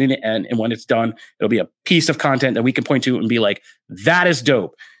from beginning to end. And when it's done, it'll be a piece of content that we can point to and be like, that is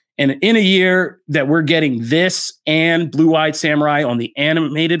dope. And in a year that we're getting this and Blue-Eyed Samurai on the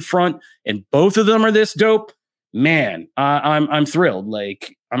animated front, and both of them are this dope, man, I'm thrilled.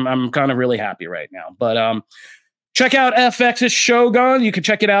 Like, I'm kind of really happy right now. But check out FX's Shōgun. You can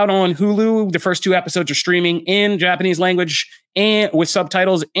check it out on Hulu. The first 2 episodes are streaming in Japanese language and with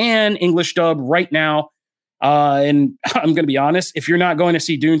subtitles and English dub right now. And I'm going to be honest, if you're not going to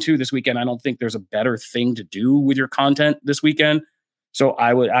see Dune 2 this weekend, I don't think there's a better thing to do with your content this weekend. So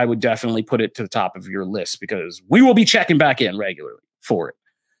I would definitely put it to the top of your list, because we will be checking back in regularly for it.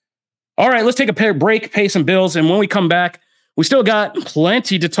 All right, let's take a break, pay some bills. And when we come back, we still got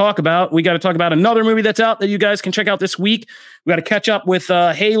plenty to talk about. We got to talk about another movie that's out that you guys can check out this week. We got to catch up with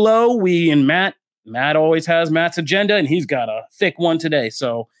Halo. Matt always has Matt's agenda, and he's got a thick one today.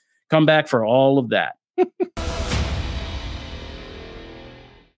 So come back for all of that.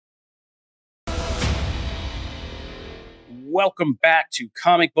 Welcome back to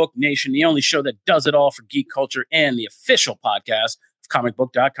Comic Book Nation, the only show that does it all for geek culture and the official podcast of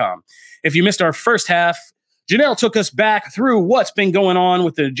comicbook.com. If you missed our first half, Janelle took us back through what's been going on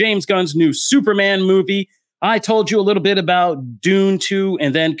with the James Gunn's new Superman movie. I told you a little bit about Dune 2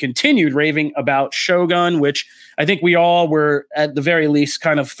 and then continued raving about Shōgun, which I think we all were at the very least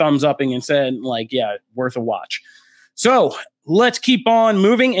kind of thumbs upping and said, like, yeah, worth a watch. So let's keep on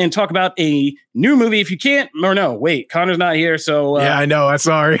moving and talk about a new movie. If you can't, or no, wait, Connor's not here. So yeah, I know. I'm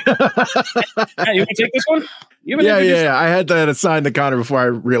sorry. You want to take this one? Yeah. I had that assigned to Connor before I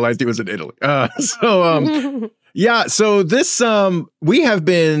realized he was in Italy. So this, we have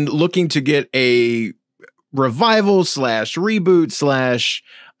been looking to get a revival / reboot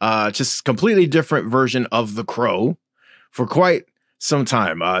 / just completely different version of The Crow for quite some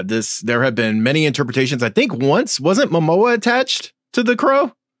time. There have been many interpretations. I think once wasn't Momoa attached to The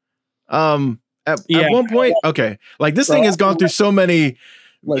Crow? At one point? Okay. Like, this thing has gone through so many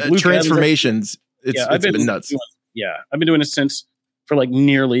transformations. It's been nuts. I've been doing this for like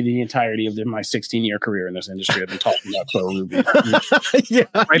nearly the entirety of my 16-year career in this industry. I've been talking about Crow Ruby.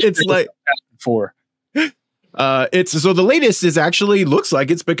 It's like before. So the latest is actually looks like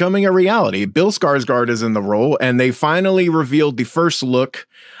it's becoming a reality. Bill Skarsgård is in the role, and they finally revealed the first look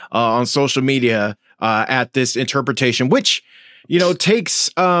on social media at this interpretation, which, takes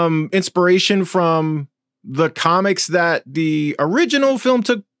inspiration from the comics that the original film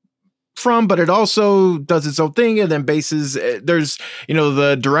took from, but it also does its own thing, and then bases there's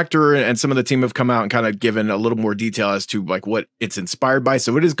the director and some of the team have come out and kind of given a little more detail as to like what it's inspired by,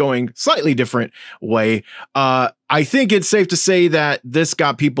 so it is going slightly different way. I think it's safe to say that this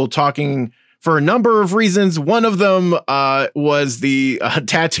got people talking for a number of reasons. One of them was the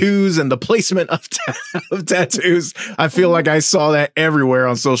tattoos and the placement of tattoos. I feel like I saw that everywhere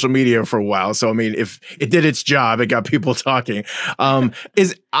on social media for a while. So, I mean, if it did its job, it got people talking. I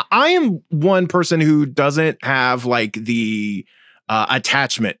am one person who doesn't have like the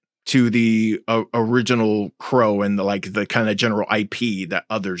attachment to the original Crow and the kind of general IP that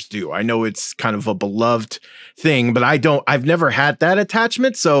others do. I know it's kind of a beloved thing, but I've never had that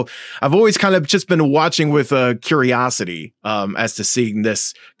attachment. So I've always kind of just been watching with curiosity as to seeing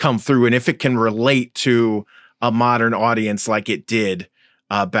this come through and if it can relate to a modern audience like it did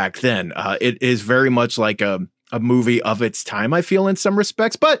back then. It is very much like a movie of its time, I feel, in some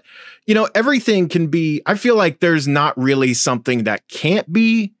respects, but everything can be, I feel like there's not really something that can't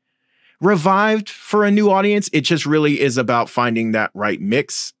be revived for a new audience. It just really is about finding that right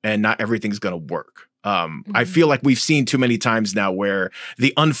mix, and not everything's going to work. I feel like we've seen too many times now where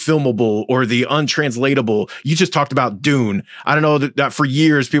the unfilmable or the untranslatable, you just talked about Dune. I don't know that for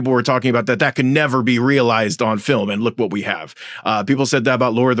years people were talking about that could never be realized on film, and look what we have. People said that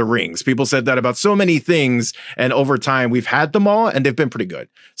about Lord of the Rings. People said that about so many things, and over time we've had them all and they've been pretty good.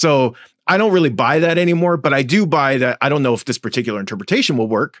 So I don't really buy that anymore, but I do buy that. I don't know if this particular interpretation will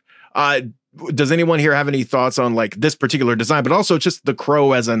work. Does anyone here have any thoughts on like this particular design, but also just The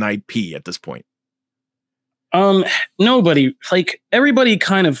Crow as an IP at this point? Nobody, like everybody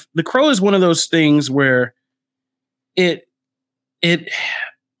kind of, The Crow is one of those things where it's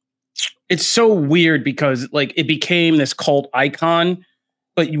so weird because like it became this cult icon,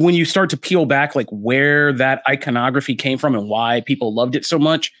 but when you start to peel back like where that iconography came from and why people loved it so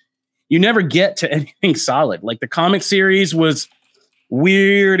much, you never get to anything solid. Like the comic series was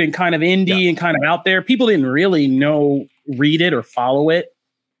weird and kind of indie and kind of out there. People didn't really read it or follow it.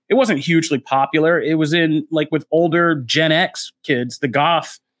 It wasn't hugely popular. It was in like with older Gen X kids, the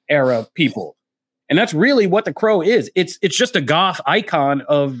goth era people. And that's really what The Crow is. It's just a goth icon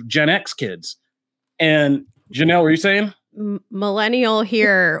of Gen X kids. And Janelle, what were you saying? Millennial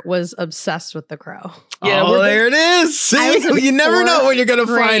here was obsessed with The Crow. Yeah, there it is. See, you never know when you're going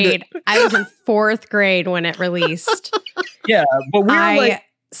to find it. I was in 4th grade when it released. Yeah, but we're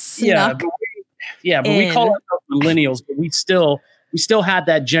snuck but we call ourselves millennials, but we still had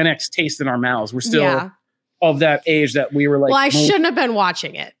that Gen X taste in our mouths. We're still of that age that we were like. Well, I shouldn't have been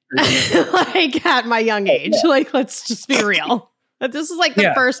watching it like at my young age. Like, let's just be real. This is like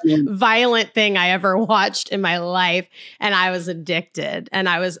the first violent thing I ever watched in my life. And I was addicted and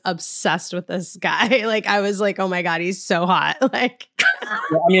I was obsessed with this guy. Like, I was like, oh my God, he's so hot. Like, I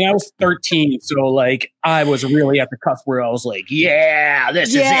mean, I was 13. So like, I was really at the cusp where I was like, this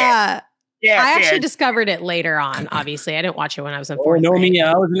is it. Yeah, I actually discovered it later on. Obviously, I didn't watch it when I was in 4th grade. Me,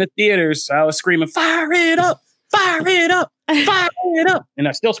 I was in the theaters. So I was screaming, fire it up, fire it up, fire it up. And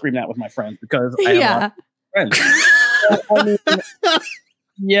I still scream that with my friends because I have a lot of friends.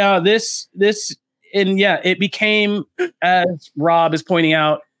 It became, as Rob is pointing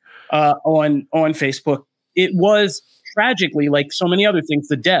out on Facebook, it was tragically, like so many other things,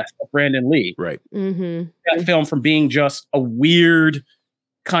 the death of Brandon Lee. Right. Mm-hmm. That film from being just a weird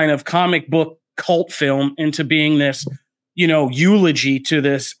kind of comic book cult film into being this, eulogy to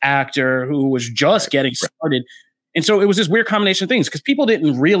this actor who was just getting started. And so it was this weird combination of things because people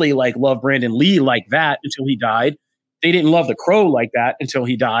didn't really love Brandon Lee like that until he died. They didn't love The Crow like that until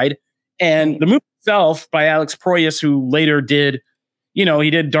he died. And the movie itself by Alex Proyas, who later did, he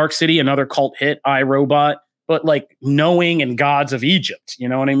did Dark City, another cult hit, I, Robot, but like Knowing and Gods of Egypt. You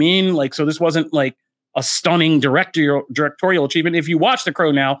know what I mean? Like, so this wasn't like a stunning directorial achievement. If you watch The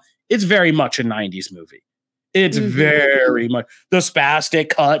Crow now, it's very much a 90s movie. It's very much the spastic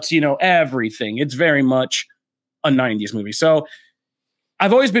cuts, everything. It's very much a 90s movie. So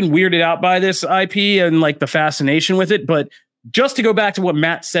I've always been weirded out by this IP and like the fascination with it. But just to go back to what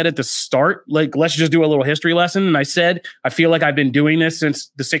Matt said at the start, like, let's just do a little history lesson. And I said, I feel like I've been doing this since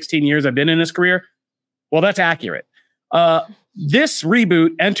the 16 years I've been in this career. Well, that's accurate. This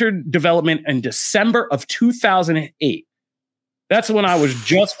reboot entered development in December of 2008. That's when I was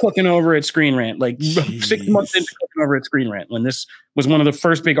just cooking over at Screen Rant, like 6 months into cooking over at Screen Rant, when this was one of the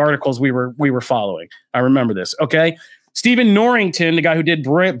first big articles we were following. I remember this. Okay. Stephen Norrington, the guy who did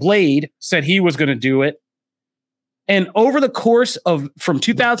Blade, said he was going to do it. And over the course of from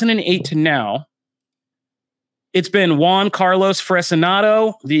 2008 to now, it's been Juan Carlos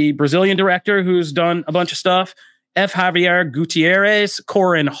Fresnado, the Brazilian director who's done a bunch of stuff, F. Javier Gutierrez,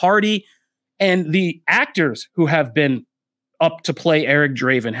 Corin Hardy, and the actors who have been up to play Eric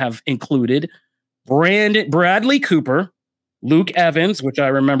Draven have included Bradley Cooper, Luke Evans, which I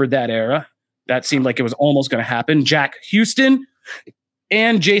remembered that era. That seemed like it was almost going to happen. Jack Houston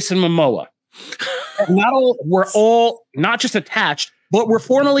and Jason Momoa. We're all not just attached, but were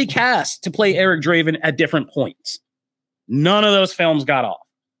formally cast to play Eric Draven at different points. None of those films got off.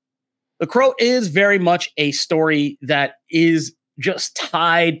 The Crow is very much a story that is just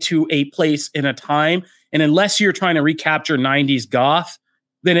tied to a place in a time. And unless you're trying to recapture 90s goth,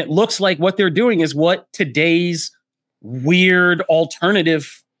 then it looks like what they're doing is what today's weird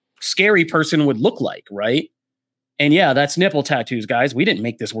alternative scary person would look like, right? And yeah, that's nipple tattoos, guys. We didn't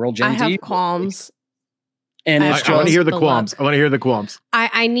make this world, Gen Z. I have qualms. And I want to hear the qualms. I want to hear the qualms.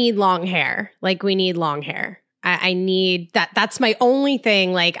 I need long hair. Like, we need long hair. I need that. That's my only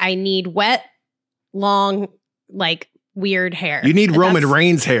thing. Like, I need wet, long, like weird hair. You need Roman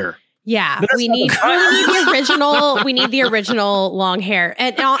Reigns hair. Yeah, we need the original. We need the original long hair.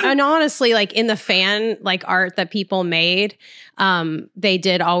 And honestly, like in the fan like art that people made, they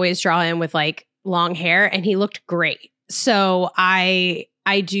did always draw him with like long hair, and he looked great. So I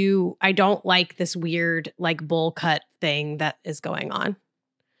don't like this weird like bowl cut thing that is going on.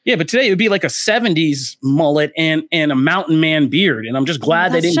 Yeah, but today it would be like a 70s mullet and a mountain man beard. And I'm just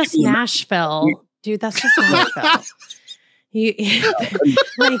glad they didn't. That's just Nashville. Dude, that's just Nashville.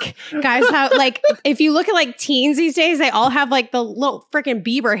 Like guys have like, if you look at like teens these days, they all have like the little freaking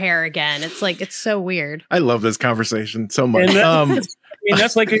Bieber hair again. It's like, it's so weird. I love this conversation so much.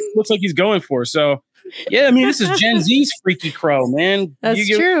 That's like, it looks like he's going for. So yeah, I mean, this is Gen Z's Freaky Crow, man. That's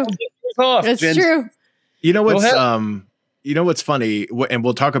true. That's true. You know what's funny, and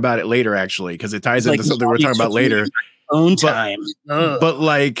we'll talk about it later, actually, because it ties into something we're talking about later. Own time. But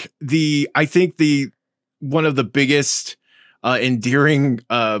like I think one of the biggest endearing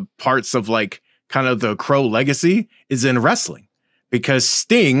parts of like kind of the Crow legacy is in wrestling, because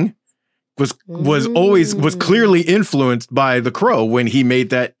Sting was clearly influenced by the Crow when he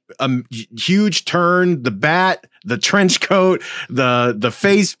made that huge turn, the bat, the trench coat, the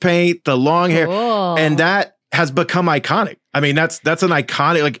face paint, the long hair, and that has become iconic. I mean, that's an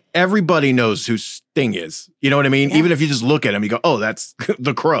iconic, like everybody knows who Sting is. You know what I mean? Yeah. Even if you just look at him, you go, oh, that's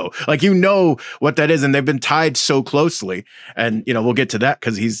the Crow. Like, you know what that is. And they've been tied so closely. And, you know, we'll get to that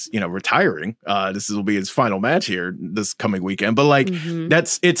because he's, you know, retiring. This will be his final match here this coming weekend. But like,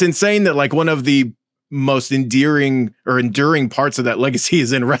 it's insane that like one of the most enduring parts of that legacy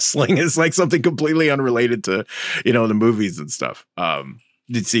is in wrestling. It's like something completely unrelated to, you know, the movies and stuff.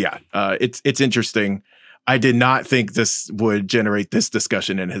 It's interesting. I did not think this would generate this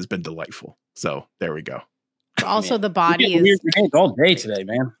discussion, and it has been delightful. So there we go. Also, the body is all day today,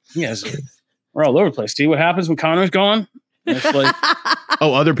 man. Yes, we're all over the place. See what happens when Connor's gone? It's like,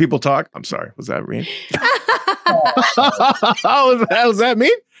 oh, other people talk. I'm sorry. Was that mean? Was that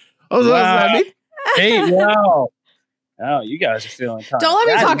mean? Was that mean? Hey, wow. Oh, you guys are feeling. Don't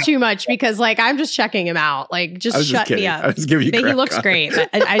let me talk too much because, like, I'm just checking him out. Like, just shut me up. I was giving you crap. He looks great. But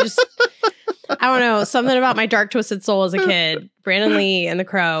I don't know. Something about my dark twisted soul as a kid. Brandon Lee and the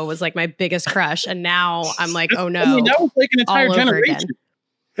Crow was like my biggest crush, and now I'm like, oh no. I mean, that was like an entire generation.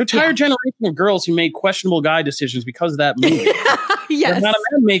 An entire generation of girls who made questionable guy decisions because of that movie. Yes. The amount of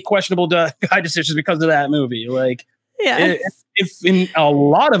men made questionable guy decisions because of that movie. Like, if a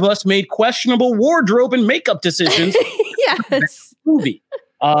lot of us made questionable wardrobe and makeup decisions. Yes. Movie.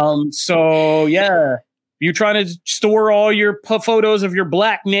 So yeah. You trying to store all your photos of your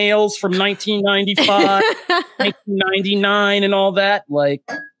black nails from 1995, 1999 and all that? Like,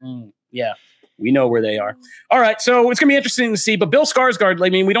 yeah, we know where they are. All right, so it's going to be interesting to see. But Bill Skarsgård,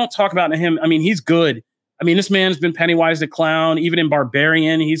 I mean, we don't talk about him. I mean, he's good. I mean, this man's been Pennywise the Clown. Even in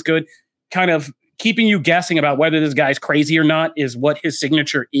Barbarian, he's good. Kind of keeping you guessing about whether this guy's crazy or not is what his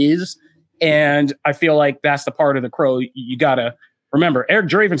signature is. And I feel like that's the part of the Crow you got to remember. Eric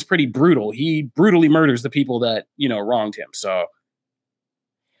Draven's pretty brutal. He brutally murders the people that, you know, wronged him. So.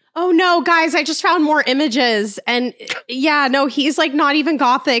 Oh no, guys, I just found more images. And yeah, no, he's like not even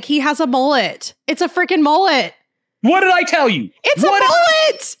gothic. He has a mullet. It's a freaking mullet. What did I tell you? It's a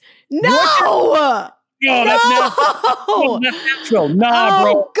mullet. No. No, that's natural. That's natural. Nah,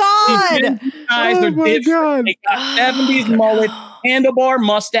 bro. Oh, God. These guys are different. God. They got 70s mullet, handlebar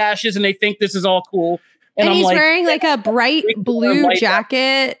mustaches, and they think this is all cool. And he's like, wearing like a bright blue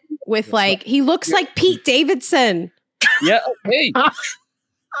jacket with like, he looks like Pete Davidson. Yeah. Hey.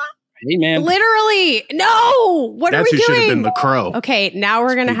 Hey, man. Literally. No. What are we doing? That should have been the Crow. Okay. Now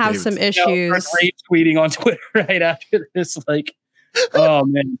we're going to have some issues. Great tweeting on Twitter right after this. Like, oh,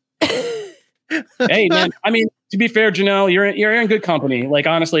 man. Hey, man. I mean, to be fair, Janelle, you're in good company. Like,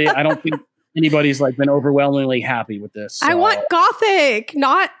 honestly, I don't think anybody's like been overwhelmingly happy with this. So. I want gothic,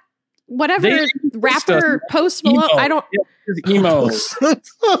 not whatever rapper Post Malone. I don't. Emo. Post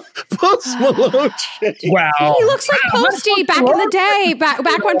Malone. Wow. He looks like Posty back in the day.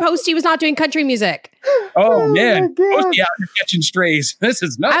 Back when Posty was not doing country music. Oh man, Posty out here catching strays. This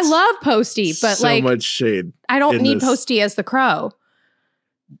is nuts. I love Posty, but so like much shade. I don't need Posty as the Crow.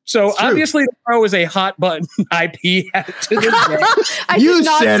 So obviously the Crow is a hot button IP to this day. You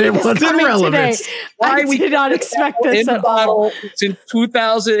said it wasn't relevant. I did not expect this at all. Since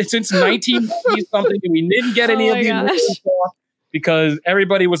 2000, since 1990 something, and we didn't get any of these because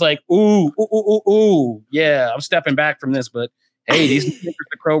everybody was like, ooh, yeah, I'm stepping back from this. But hey, these the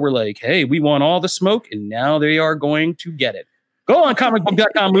Crow were like, hey, we want all the smoke, and now they are going to get it. Go on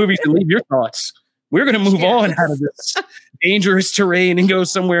comicbook.com movies and leave your thoughts. We're going to move on out of this dangerous terrain and go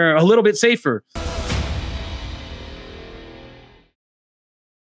somewhere a little bit safer.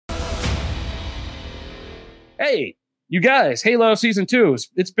 Hey, you guys, Halo Season 2,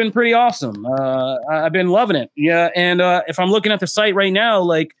 it's been pretty awesome. I've been loving it. Yeah, and if I'm looking at the site right now,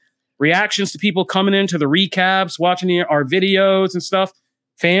 like reactions to people coming into the recaps, watching our videos and stuff,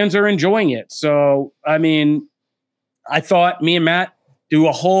 fans are enjoying it. So, I mean, I thought me and Matt do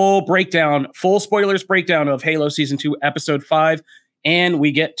a whole breakdown, full spoilers breakdown of Halo Season 2, Episode 5. And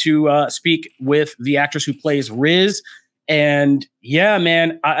we get to speak with the actress who plays Riz. And yeah,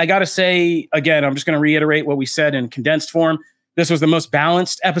 man, I got to say, again, I'm just going to reiterate what we said in condensed form. This was the most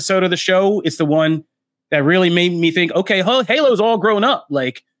balanced episode of the show. It's the one that really made me think, okay, Halo's all grown up.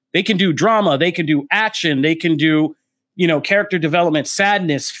 Like, they can do drama, they can do action, they can do, you know, character development,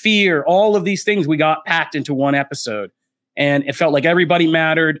 sadness, fear, all of these things we got packed into one episode. And it felt like everybody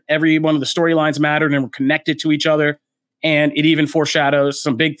mattered. Every one of the storylines mattered and were connected to each other. And it even foreshadows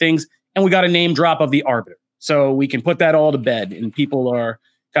some big things. And we got a name drop of the Arbiter. So we can put that all to bed. And people are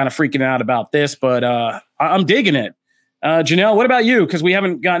kind of freaking out about this. But I'm digging it. Janelle, what about you? Because we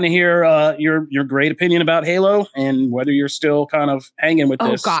haven't gotten to hear your great opinion about Halo and whether you're still kind of hanging with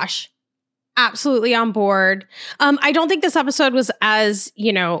this. Oh gosh. Absolutely on board. I don't think this episode was as,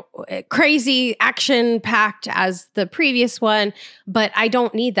 crazy action packed as the previous one, but I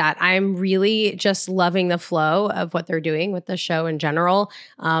don't need that. I'm really just loving the flow of what they're doing with the show in general.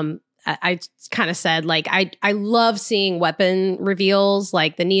 I kind of said, like, I love seeing weapon reveals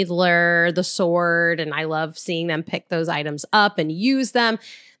like the needler, the sword, and I love seeing them pick those items up and use them.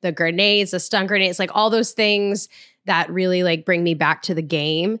 The grenades, the stun grenades, like all those things that really like bring me back to the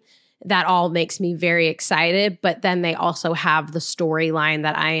game. That all makes me very excited. But then they also have the storyline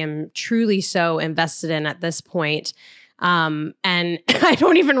that I am truly so invested in at this point. And I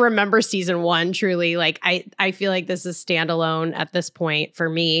don't even remember season 1, truly. Like, I feel like this is standalone at this point for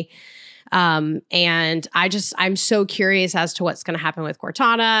me. And I'm so curious as to what's going to happen with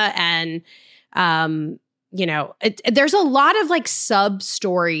Cortana. And, there's a lot of like sub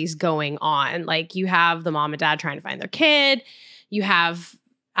stories going on. Like, you have the mom and dad trying to find their kid. You have,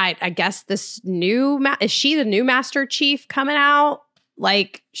 I guess this new, is she the new Master Chief coming out?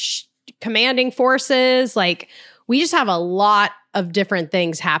 Like, commanding forces? Like, we just have a lot of different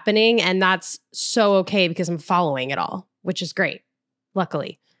things happening. And that's so okay because I'm following it all, which is great.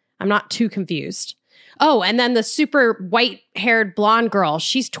 Luckily, I'm not too confused. Oh, and then the super white-haired blonde girl,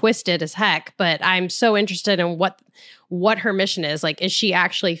 she's twisted as heck, but I'm so interested in what her mission is. Like, is she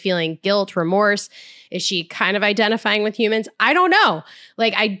actually feeling guilt, remorse? Is she kind of identifying with humans? I don't know.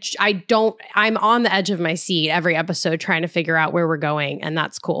 Like, I'm on the edge of my seat every episode trying to figure out where we're going, and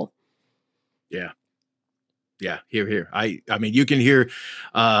that's cool. Yeah. Yeah, here. I mean, you can hear,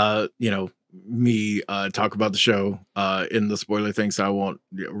 me talk about the show in the spoiler thing, so I won't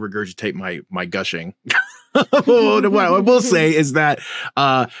regurgitate my gushing. What I will say is that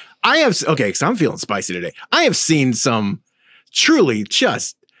because I'm feeling spicy today. I have seen some truly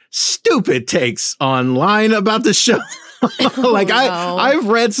just stupid takes online about the show. Like, I've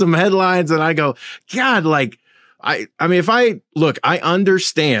read some headlines and I go, God, like, I mean, I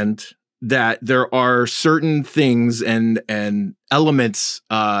understand that there are certain things and elements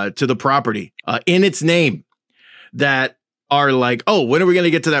to the property in its name that are like, oh, when are we going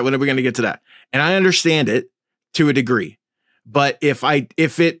to get to that? When are we going to get to that? And I understand it to a degree. But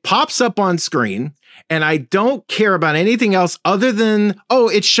if it pops up on screen and I don't care about anything else other than, oh,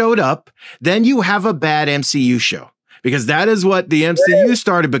 it showed up, then you have a bad MCU show. Because that is what the MCU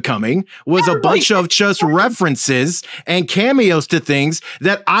started becoming, was a bunch of just references and cameos to things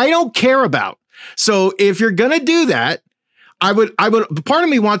that I don't care about. So if you're going to do that, I would, part of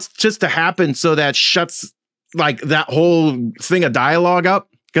me wants just to happen so that shuts like that whole thing of dialogue up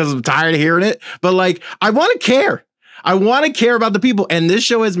because I'm tired of hearing it. But like, I want to care. I want to care about the people. And this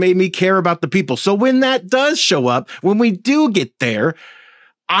show has made me care about the people. So when that does show up, when we do get there,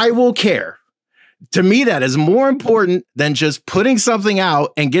 I will care. To me, that is more important than just putting something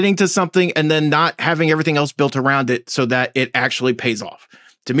out and getting to something and then not having everything else built around it so that it actually pays off.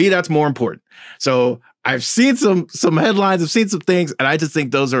 To me, that's more important. So I've seen some headlines, I've seen some things, and I just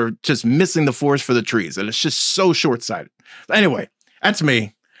think those are just missing the forest for the trees. And it's just so short-sighted. But anyway, that's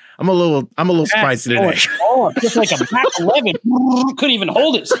me. I'm a little spicy today. Oh, just like a Mac 11. Couldn't even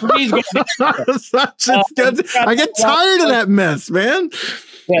hold it. I get tired of that mess, man.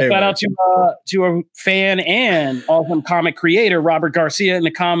 Yeah, anyway. Shout out to a fan and awesome comic creator, Robert Garcia, in the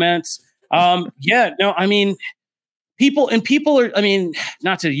comments. I mean, people are, I mean,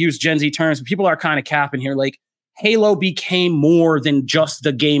 not to use Gen Z terms, but people are kind of capping here. Like, Halo became more than just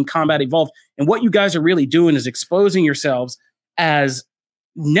the game Combat Evolved. And what you guys are really doing is exposing yourselves as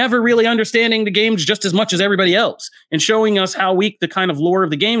never really understanding the games just as much as everybody else and showing us how weak the kind of lore of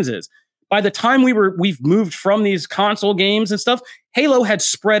the games is. By the time we've moved from these console games and stuff, Halo had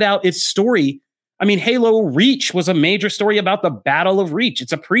spread out its story. I mean, Halo Reach was a major story about the Battle of Reach.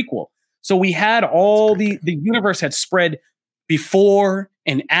 It's a prequel. So we had all the universe had spread before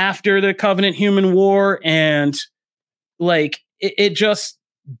and after the Covenant Human War. And like, it just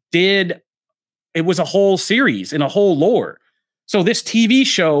did, it was a whole series and a whole lore. So this TV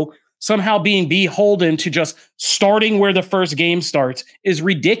show somehow being beholden to just starting where the first game starts is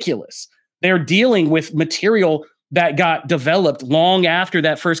ridiculous. They're dealing with material that got developed long after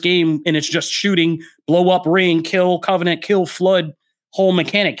that first game, and it's just shooting, blow up ring, kill Covenant, kill Flood, whole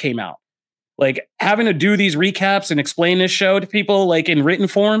mechanic came out. Like, having to do these recaps and explain this show to people like in written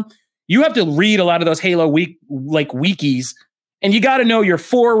form, you have to read a lot of those Halo wikis, and you got to know your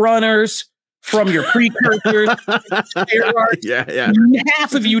forerunners from your precursors. Yeah.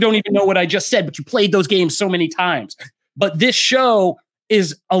 Half of you don't even know what I just said, but you played those games so many times. But this show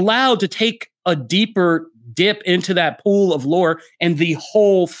is allowed to take a deeper dip into that pool of lore and the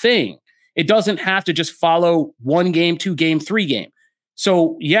whole thing. It doesn't have to just follow 1 game, 2 game, 3 game.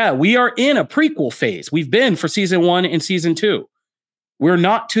 So yeah, we are in a prequel phase. We've been for season 1 and season 2. We're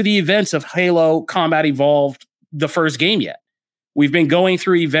not to the events of Halo Combat Evolved, the first game yet. We've been going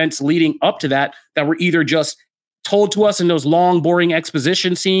through events leading up to that were either just told to us in those long, boring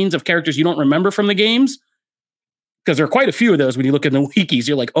exposition scenes of characters you don't remember from the games. Because there are quite a few of those when you look at the wikis,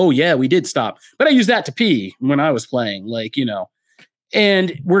 you're like, oh yeah, we did stop. But I used that to pee when I was playing,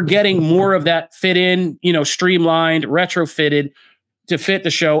 and we're getting more of that fit in, streamlined, retrofitted to fit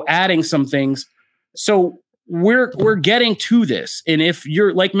the show, adding some things. So we're getting to this. And if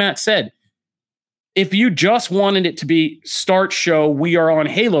you're, like Matt said, if you just wanted it to be start show, we are on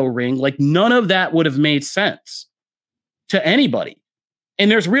Halo Ring, like none of that would have made sense to anybody. And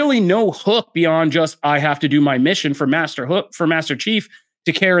there's really no hook beyond just, I have to do my mission for Master Chief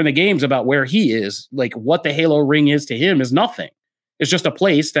to care in the games about where he is. Like what the Halo Ring is to him is nothing. It's just a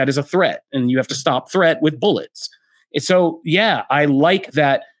place that is a threat and you have to stop threat with bullets. And so, yeah, I like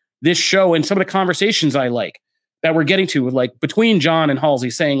that this show and some of the conversations I like that we're getting to, like between John and Halsey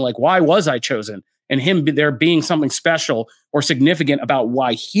saying like, why was I chosen? And him there being something special or significant about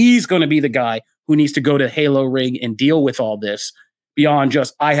why he's going to be the guy who needs to go to Halo Ring and deal with all this beyond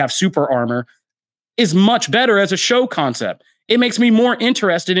just, I have super armor, is much better as a show concept. It makes me more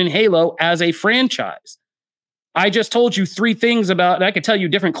interested in Halo as a franchise. I just told you 3 things about, and I could tell you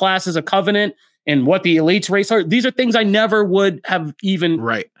different classes of Covenant and what the elites race are. These are things I never would have even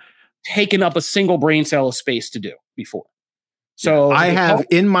taken up a single brain cell of space to do before. So I have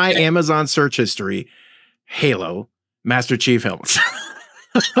in my Amazon search history, Halo Master Chief helmets.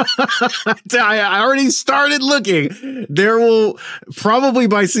 I already started looking. There will probably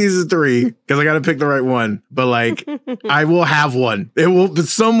by season 3, because I got to pick the right one. But like, I will have one. It will be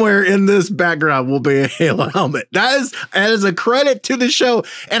somewhere in this background will be a Halo helmet. That is a credit to the show.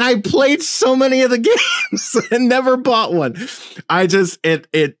 And I played so many of the games and never bought one.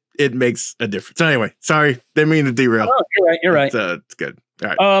 It makes a difference. So anyway, sorry, didn't mean to derail. Oh, you're right. It's good. All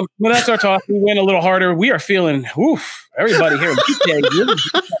right. Well, that's our talk. We went a little harder. We are feeling, everybody here. Leap Day really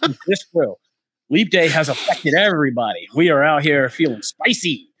this through. Leap Day has affected everybody. We are out here feeling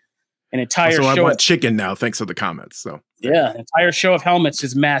spicy. An entire show. I want chicken now, thanks for the comments. So yeah, entire show of helmets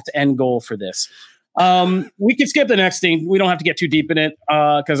is Matt's end goal for this. We can skip the next thing. We don't have to get too deep in it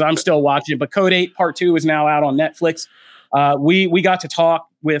because I'm still watching it. But Code 8 Part 2 is now out on Netflix. We got to talk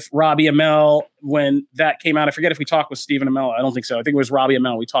with Robbie Amell when that came out. I forget if we talked with Stephen Amell. I don't think so. I think it was Robbie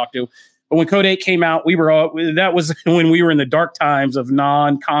Amell we talked to. But when Code 8 came out, that was when we were in the dark times of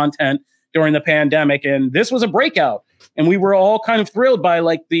non-content during the pandemic. And this was a breakout. And we were all kind of thrilled by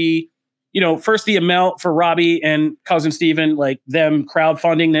like first the Amell for Robbie and cousin Stephen, like them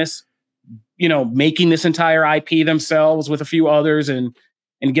crowdfunding this, making this entire IP themselves with a few others and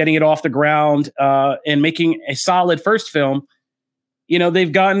getting it off the ground and making a solid first film.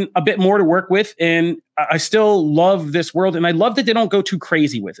 They've gotten a bit more to work with, and I still love this world, and I love that they don't go too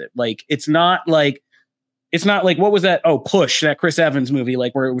crazy with it. Like, it's not like what was that? Oh, Push, that Chris Evans movie,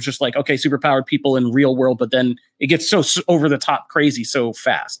 like where it was just like, okay, superpowered people in real world, but then it gets so over the top crazy so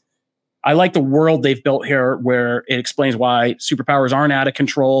fast. I like the world they've built here, where it explains why superpowers aren't out of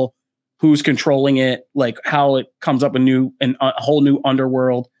control, who's controlling it, like how it comes up a whole new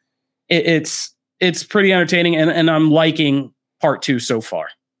underworld. It's pretty entertaining, and I'm liking Part 2 so far.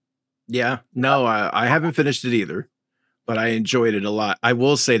 Yeah, no, I haven't finished it either, but I enjoyed it a lot. I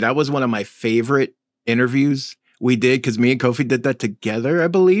will say that was one of my favorite interviews we did because me and Kofi did that together, I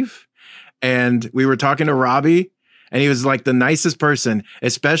believe. And we were talking to Robbie, and he was like the nicest person,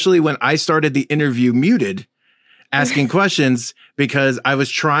 especially when I started the interview muted, asking questions because I was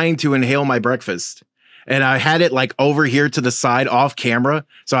trying to inhale my breakfast. And I had it like over here to the side off camera.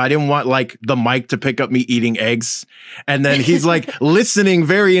 So I didn't want like the mic to pick up me eating eggs. And then he's like listening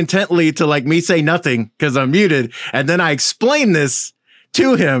very intently to like me say nothing because I'm muted. And then I explained this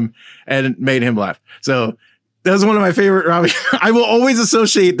to him and made him laugh. So that was one of my favorite Robbie. I will always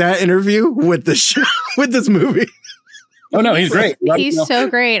associate that interview with the show, with this movie. Oh no, he's great. He's so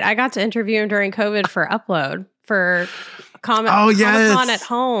great. I got to interview him during COVID for Upload for Comic-Con at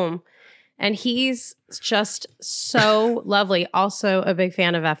home. And he's just so lovely. Also a big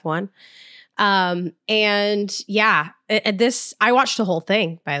fan of F1. And yeah, I watched the whole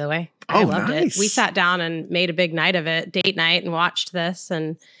thing, by the way. I loved it. We sat down and made a big night of it, date night, and watched this.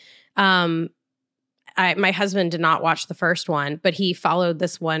 And my husband did not watch the first one, but he followed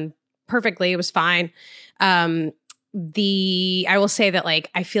this one perfectly. It was fine. I will say that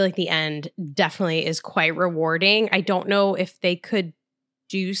like, I feel like the end definitely is quite rewarding. I don't know if they could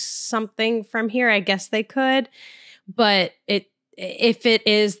do something from here, I guess they could. But if it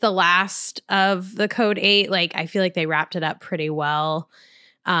is the last of the Code 8, like I feel like they wrapped it up pretty well.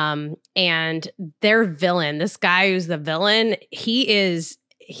 And their villain, this guy who's the villain, it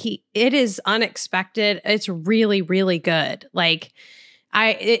is unexpected. It's really, really good. Like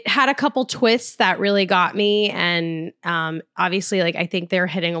it had a couple twists that really got me. And obviously, like I think they're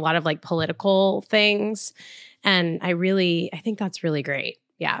hitting a lot of like political things. And I think that's really great.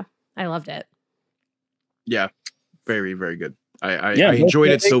 Yeah. I loved it. Yeah. Very, very good. I enjoyed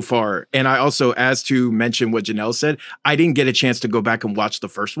it so far. And I also, as to mention what Janelle said, I didn't get a chance to go back and watch the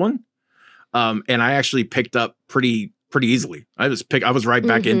first one. And I actually picked up pretty easily. I was right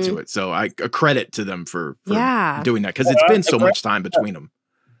back into it. So a credit to them for doing that, because it's been so much time between them.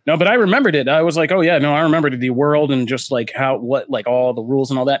 No, but I remembered it. I was like, oh yeah, no, I remembered the world and just like all the rules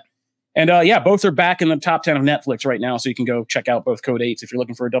and all that. And both are back in the top 10 of Netflix right now. So you can go check out both Code 8s if you're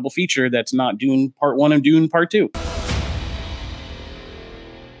looking for a double feature that's not Dune Part 1 and Dune Part 2.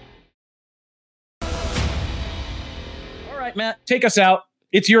 All right, Matt, take us out.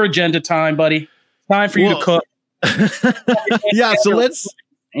 It's your agenda time, buddy. Time for you to cook. Yeah, so let's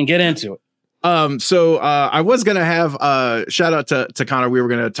get into it. So I was gonna have shout out to Connor. We were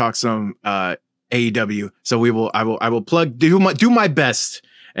gonna talk some AEW. So I will do my best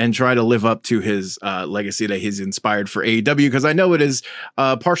and try to live up to his legacy that he's inspired for AEW, because I know it is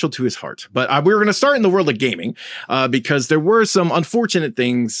partial to his heart. But we were going to start in the world of gaming because there were some unfortunate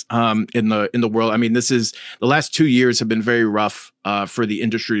things in the world. I mean, the last 2 years have been very rough for the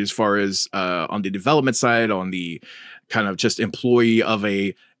industry as far as on the development side, on the kind of just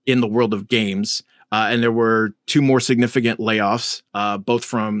employee in the world of games. And there were 2 more significant layoffs, both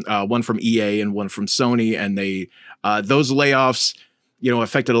from one from EA and one from Sony. And those layoffs,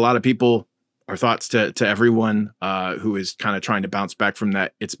 affected a lot of people. Our thoughts to everyone who is kind of trying to bounce back from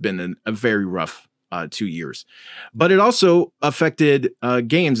that. It's been a very rough 2 years, but it also affected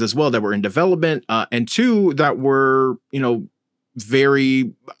games as well that were in development, and 2 that were,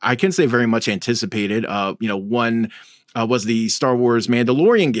 I can say very much anticipated. One was the Star Wars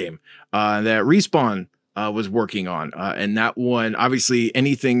Mandalorian game that Respawn was working on. And that one, obviously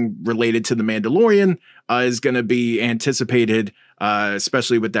anything related to the Mandalorian is going to be anticipated,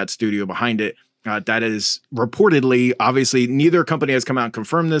 especially with that studio behind it. That is reportedly, obviously neither company has come out and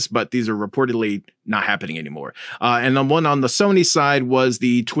confirmed this, but these are reportedly not happening anymore. And the one on the Sony side was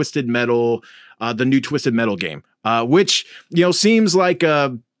the Twisted Metal, the new Twisted Metal game, which, seems like,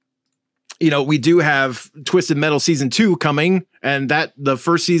 we do have Twisted Metal Season 2 coming, and that the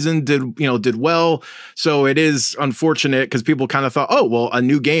first season did well. So it is unfortunate because people kind of thought, oh, well, a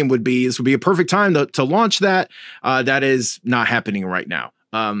new game would be a perfect time to launch that. That is not happening right now.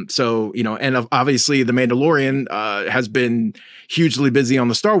 And obviously the Mandalorian has been hugely busy on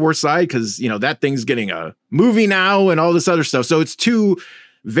the Star Wars side because, that thing's getting a movie now and all this other stuff. So it's 2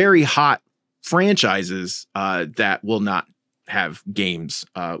 very hot franchises that will not have games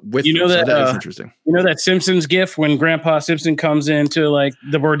with them. So that is interesting. That Simpsons gif when Grandpa Simpson comes into like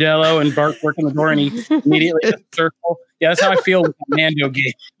the bordello and Bart's working the door and he immediately has a circle. Yeah, that's how I feel with the Mando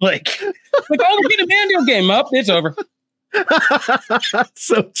game. Like oh, we're getting a Mando game up. It's over.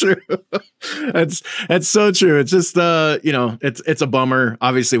 So true. That's so true. It's just it's a bummer.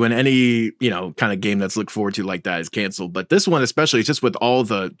 Obviously, when any kind of game that's looked forward to like that is canceled, but this one especially, just with all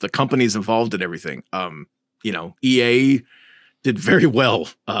the companies involved and everything. EA did very well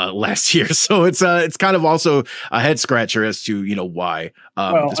last year, so it's kind of also a head scratcher as to why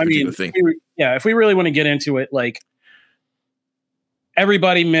this particular thing. If we really want to get into it, like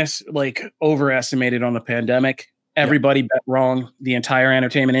everybody overestimated on the pandemic. Everybody bet wrong. The entire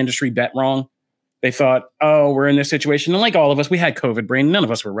entertainment industry bet wrong. They thought, oh, we're in this situation, and like all of us, we had COVID brain. None of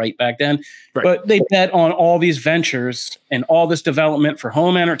us were right back then, right. But they bet on all these ventures and all this development for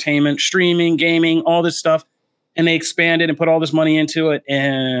home entertainment, streaming, gaming, all this stuff. And they expanded and put all this money into it,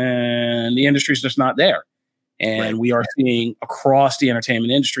 and the industry's just not there. And we are seeing across the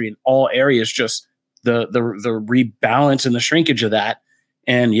entertainment industry in all areas just the rebalance and the shrinkage of that.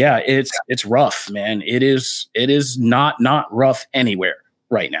 And it's rough, man. It is not rough anywhere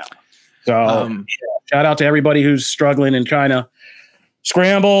right now. So shout out to everybody who's struggling and trying to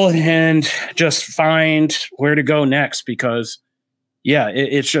scramble and just find where to go next, because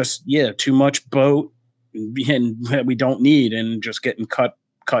it's just too much boat and that we don't need and just getting cut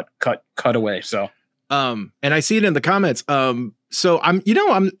away. So and I see it in the comments. So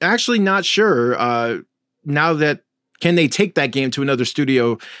I'm actually not sure now that, can they take that game to another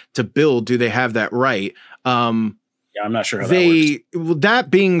studio to build? Do they have that right? I'm not sure how that works.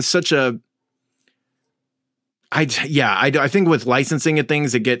 That being such a, I think with licensing and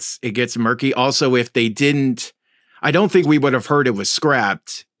things, it gets murky. Also, if they didn't, I don't think we would have heard it was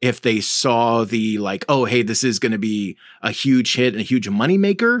scrapped if they saw the like, oh, hey, this is going to be a huge hit and a huge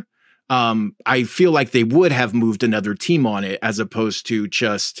moneymaker. I feel like they would have moved another team on it as opposed to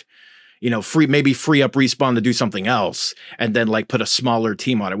just, free up Respawn to do something else and then like put a smaller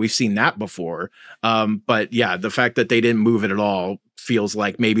team on it. We've seen that before. But yeah, the fact that they didn't move it at all feels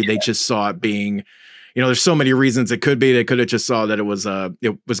like maybe they just saw it being, there's so many reasons it could be. They could have just saw that it was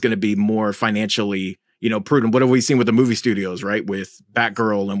going to be more financially, prudent. What have we seen with the movie studios, right? With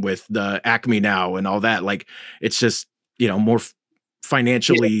Batgirl and with the Acme Now and all that. Like, it's just, more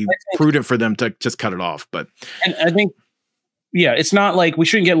financially prudent for them to just cut it off. But and I think, it's not like we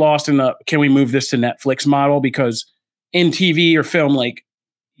shouldn't get lost in the, can we move this to Netflix model? Because in TV or film, like,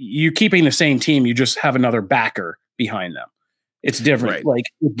 you keeping the same team, you just have another backer behind them. It's different. Right. Like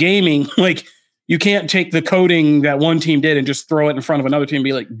with gaming, like, you can't take the coding that one team did and just throw it in front of another team and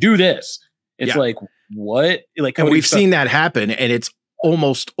be like, do this. It's like, what? Like, and we've seen that happen, and it's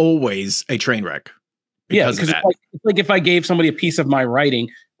almost always a train wreck. Because it's like if I gave somebody a piece of my writing,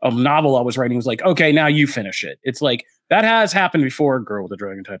 a novel I was writing, was like, okay, now you finish it. It's like, that has happened before. Girl with a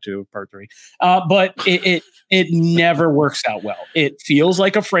Dragon Tattoo, Part 3. But it never works out well. It feels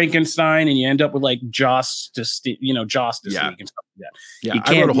like a Frankenstein, and you end up with like Justice League and stuff like that. Yeah,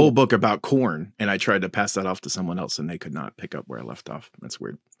 I wrote a whole book about corn, and I tried to pass that off to someone else, and they could not pick up where I left off. That's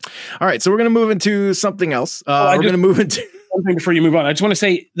weird. All right, so we're going to move into something else. We're going to move into one thing before you move on. I just want to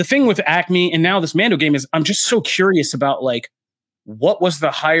say the thing with Acme and now this Mando game is I'm just so curious about like what was the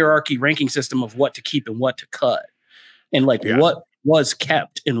hierarchy ranking system of what to keep and what to cut, and like what was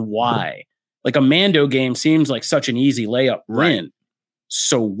kept and why. Like a Mando game seems like such an easy layup win.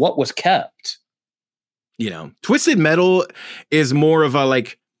 So what was kept? Twisted Metal is more of a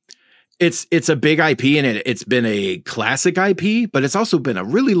like, it's a big IP, and it's been a classic IP, but it's also been a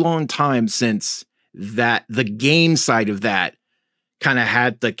really long time since that the game side of that kind of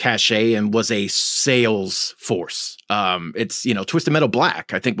had the cachet and was a sales force. It's, Twisted Metal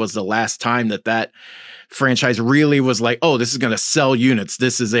Black, I think, was the last time that franchise really was like, oh, this is going to sell units.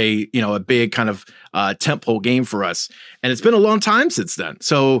 This is a big kind of tentpole game for us. And it's been a long time since then.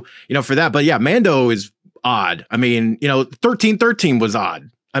 So, for that, but yeah, Mando is odd. I mean, 1313 was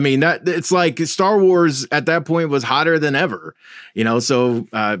odd. I mean, that it's like Star Wars at that point was hotter than ever, so,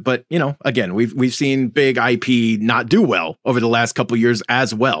 but, again, we've seen big IP not do well over the last couple of years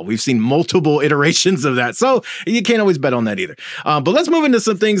as well. We've seen multiple iterations of that. So you can't always bet on that either. But let's move into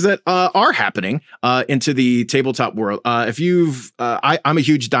some things that are happening into the tabletop world. I'm a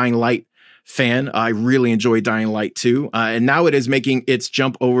huge Dying Light fan. I really enjoy Dying Light 2. And now it is making its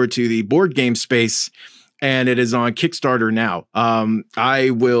jump over to the board game space, and it is on Kickstarter now.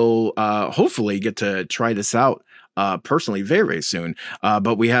 I will hopefully get to try this out personally very, very soon.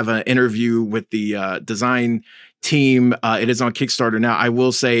 But we have an interview with the design team. It is on Kickstarter now. I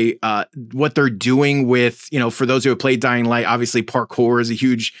will say what they're doing with, for those who have played Dying Light, obviously parkour is a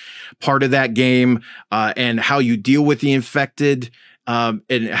huge part of that game, and how you deal with the infected.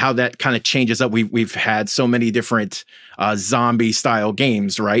 And how that kind of changes up. We've had so many different zombie style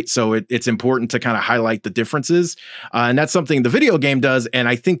games, right? So it's important to kind of highlight the differences. And that's something the video game does. And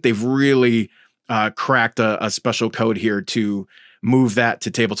I think they've really cracked a special code here to move that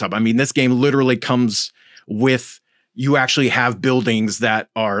to tabletop. I mean, this game literally comes with, you actually have buildings that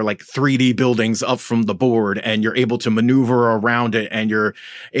are like 3D buildings up from the board, and you're able to maneuver around it, and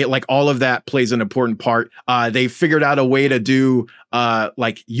like all of that plays an important part. They figured out a way to do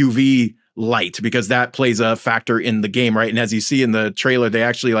like UV light, because that plays a factor in the game, right? And as you see in the trailer, they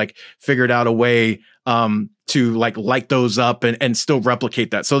actually like figured out a way to like light those up and still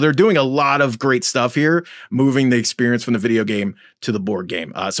replicate that. So they're doing a lot of great stuff here, moving the experience from the video game to the board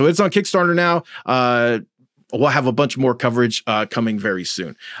game. So it's on Kickstarter now. We'll have a bunch more coverage coming very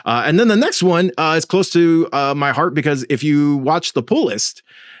soon. And then the next one is close to my heart, because if you watch the pull list,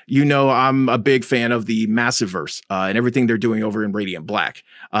 I'm a big fan of the Massiveverse and everything they're doing over in Radiant Black.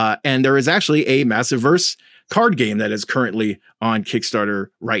 And there is actually a Massiveverse card game that is currently on Kickstarter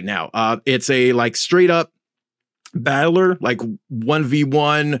right now. It's a like straight up battler, like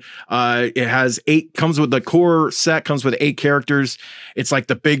 1v1. It has comes with the core set, comes with 8 characters. It's like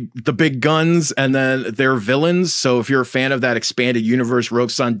the big guns, and then they're villains. So if you're a fan of that expanded universe,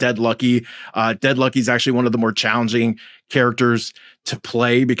 Rogue Sun, Dead Lucky is actually one of the more challenging characters to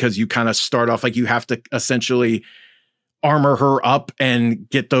play, because you kind of start off like you have to essentially armor her up and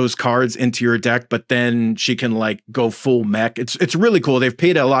get those cards into your deck, but then she can like go full mech. It's really cool. They've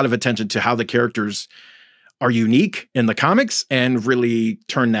paid a lot of attention to how the characters are unique in the comics and really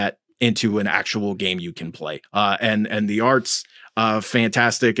turn that into an actual game you can play. And the art's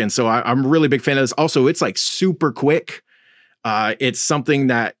fantastic. And so I'm a really big fan of this. Also, it's like super quick. It's something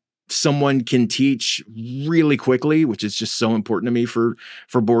that someone can teach really quickly, which is just so important to me for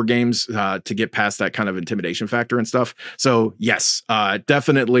board games, to get past that kind of intimidation factor and stuff. So yes,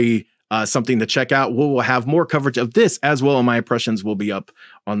 definitely something to check out. We will have more coverage of this as well, and my impressions will be up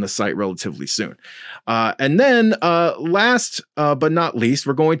on the site relatively soon. And then last but not least,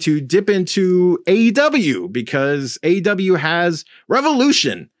 we're going to dip into AEW, because AEW has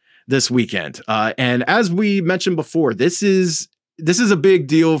Revolution this weekend. And as we mentioned before, this is a big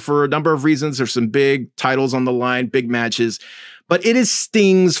deal for a number of reasons. There's some big titles on the line, big matches, but it is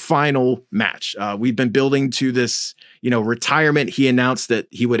Sting's final match. We've been building to this, retirement. He announced that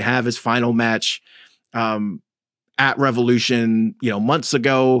he would have his final match at Revolution, months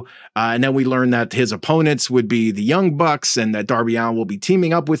ago. And then we learned that his opponents would be the Young Bucks and that Darby Allin will be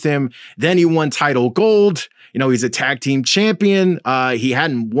teaming up with him. Then he won Title Gold. He's a tag team champion. He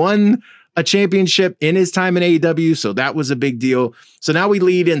hadn't won a championship in his time in AEW, so that was a big deal. So now we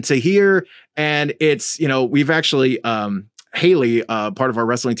lead into here, and it's, we've actually, Haley, part of our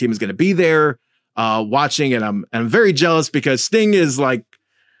wrestling team, is going to be there watching, and I'm very jealous because Sting is like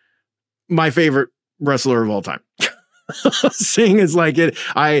my favorite wrestler of all time. Sting is like it.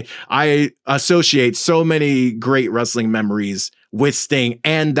 I associate so many great wrestling memories with Sting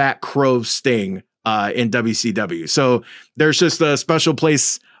and that Crow Sting in WCW. So there's just a special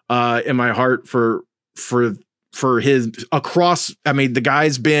place in my heart for his across. I mean, the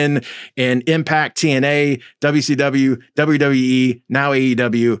guy's been in Impact, TNA, WCW, WWE, now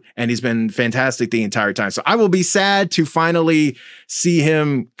AEW, and he's been fantastic the entire time. So I will be sad to finally see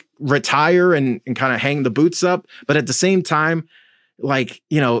him retire and kind of hang the boots up. But at the same time,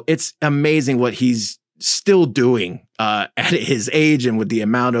 it's amazing what he's still doing at his age and with the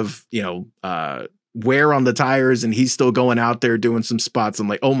amount of, wear on the tires, and he's still going out there doing some spots. I'm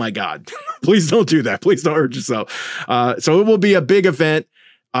like, oh my God, please don't do that. Please don't hurt yourself. So it will be a big event.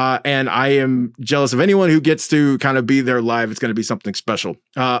 And I am jealous of anyone who gets to kind of be there live. It's going to be something special.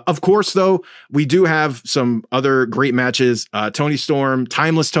 Of course, though, we do have some other great matches.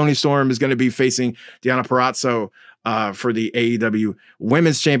 Timeless Tony Storm is going to be facing Deonna Purrazzo for the AEW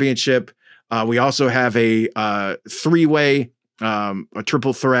Women's Championship. We also have a three-way, a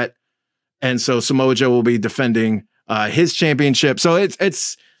triple threat. And so Samoa Joe will be defending his championship. So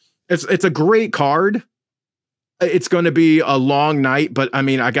it's a great card. It's going to be a long night, but I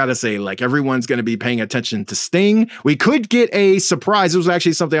mean, I got to say, everyone's going to be paying attention to Sting. We could get a surprise. It was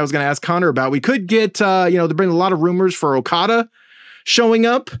actually something I was going to ask Connor about. We could get, there's been a lot of rumors for Okada showing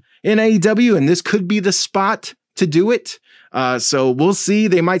up in AEW, and this could be the spot to do it. So we'll see.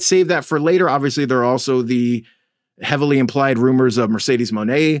 They might save that for later. Obviously, there are also the heavily implied rumors of Mercedes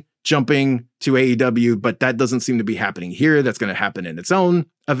Moné jumping to AEW, but that doesn't seem to be happening here. That's going to happen in its own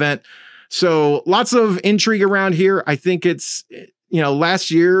event. So lots of intrigue around here. I think it's,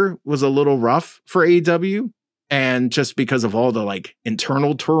 last year was a little rough for AEW, and just because of all the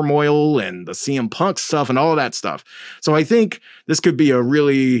internal turmoil and the CM Punk stuff and all that stuff. So I think this could be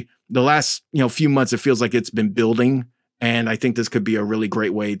the last, few months, it feels like it's been building. And I think this could be a really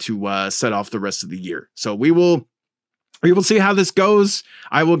great way to set off the rest of the year. So we will see how this goes.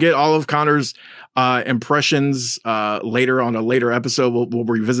 I will get all of Connor's impressions later on a later episode. We'll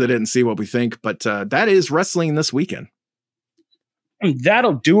revisit it and see what we think. But that is wrestling this weekend. And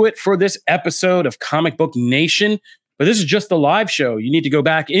that'll do it for this episode of Comic Book Nation. But this is just the live show. You need to go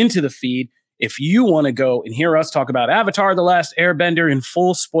back into the feed if you want to go and hear us talk about Avatar: The Last Airbender in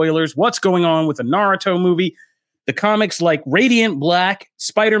full spoilers, what's going on with the Naruto movie, the comics like Radiant Black,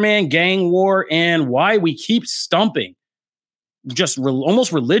 Spider-Man Gang War, and why we keep stumping just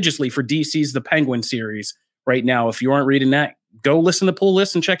almost religiously for DC's The Penguin series right now. If you aren't reading that, go listen to Pull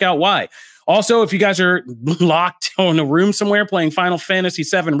List and check out why. Also, if you guys are locked in a room somewhere playing Final Fantasy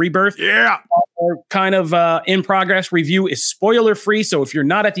VII Rebirth, our kind of in progress review is spoiler free. So if you're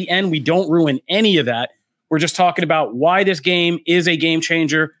not at the end, we don't ruin any of that. We're just talking about why this game is a game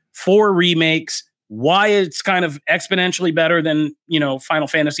changer for remakes, why it's kind of exponentially better than, Final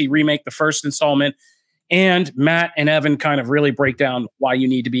Fantasy Remake, the first installment. And Matt and Evan kind of really break down why you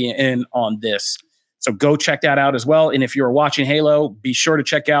need to be in on this. So go check that out as well. And if you're watching Halo, be sure to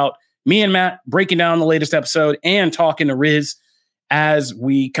check out me and Matt breaking down the latest episode and talking to Riz as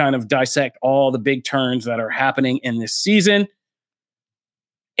we kind of dissect all the big turns that are happening in this season.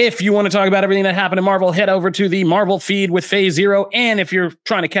 If you want to talk about everything that happened in Marvel, head over to the Marvel feed with Phase Zero. And if you're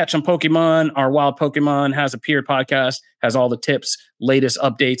trying to catch some Pokemon, our Wild Pokemon Has Appeared podcast has all the tips, latest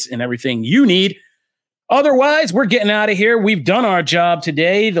updates, and everything you need. Otherwise, we're getting out of here. We've done our job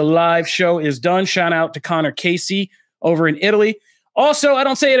today. The live show is done. Shout out to Connor Casey over in Italy. Also, I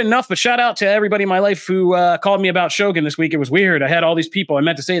don't say it enough, but shout out to everybody in my life who called me about Shōgun this week. It was weird. I had all these people. I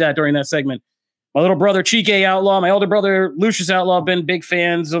meant to say that during that segment. My little brother, Chike Outlaw, my older brother, Lucius Outlaw, have been big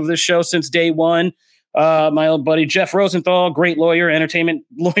fans of this show since day one. My old buddy, Jeff Rosenthal, great lawyer, entertainment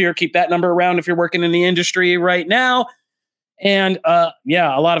lawyer. Keep that number around if you're working in the industry right now. And a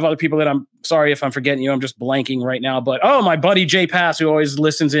lot of other people that I'm sorry if I'm forgetting you. I'm just blanking right now. But my buddy Jay Pass, who always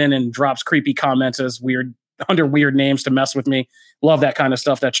listens in and drops creepy comments under weird names to mess with me. Love that kind of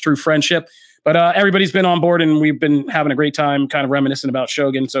stuff. That's true friendship. But everybody's been on board and we've been having a great time kind of reminiscing about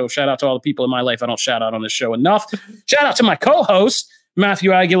Shōgun. So shout out to all the people in my life I don't shout out on this show enough. Shout out to my co-hosts,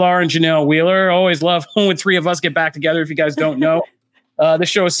 Matthew Aguilar and Janelle Wheeler. Always love when three of us get back together. If you guys don't know, this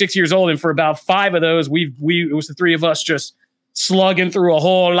show is 6 years old. And for about 5 of those, it was the three of us just slugging through a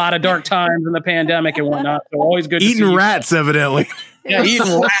whole lot of dark times in the pandemic and whatnot. So always good to see eating rats, evidently. Yeah,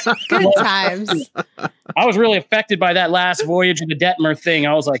 eating rats. Good times. I was really affected by that last voyage of the Detmer thing.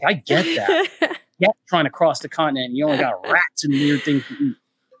 I was like, I get that. Yeah, trying to cross the continent and you only got rats and weird things to eat.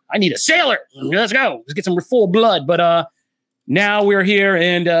 I need a sailor. Let's go. Let's get some full blood. But now we're here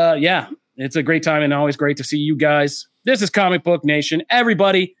and it's a great time and always great to see you guys. This is Comic Book Nation.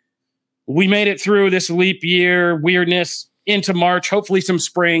 Everybody, we made it through this leap year weirdness into March, hopefully some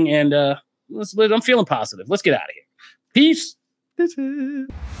spring, and I'm feeling positive. Let's get out of here. Peace.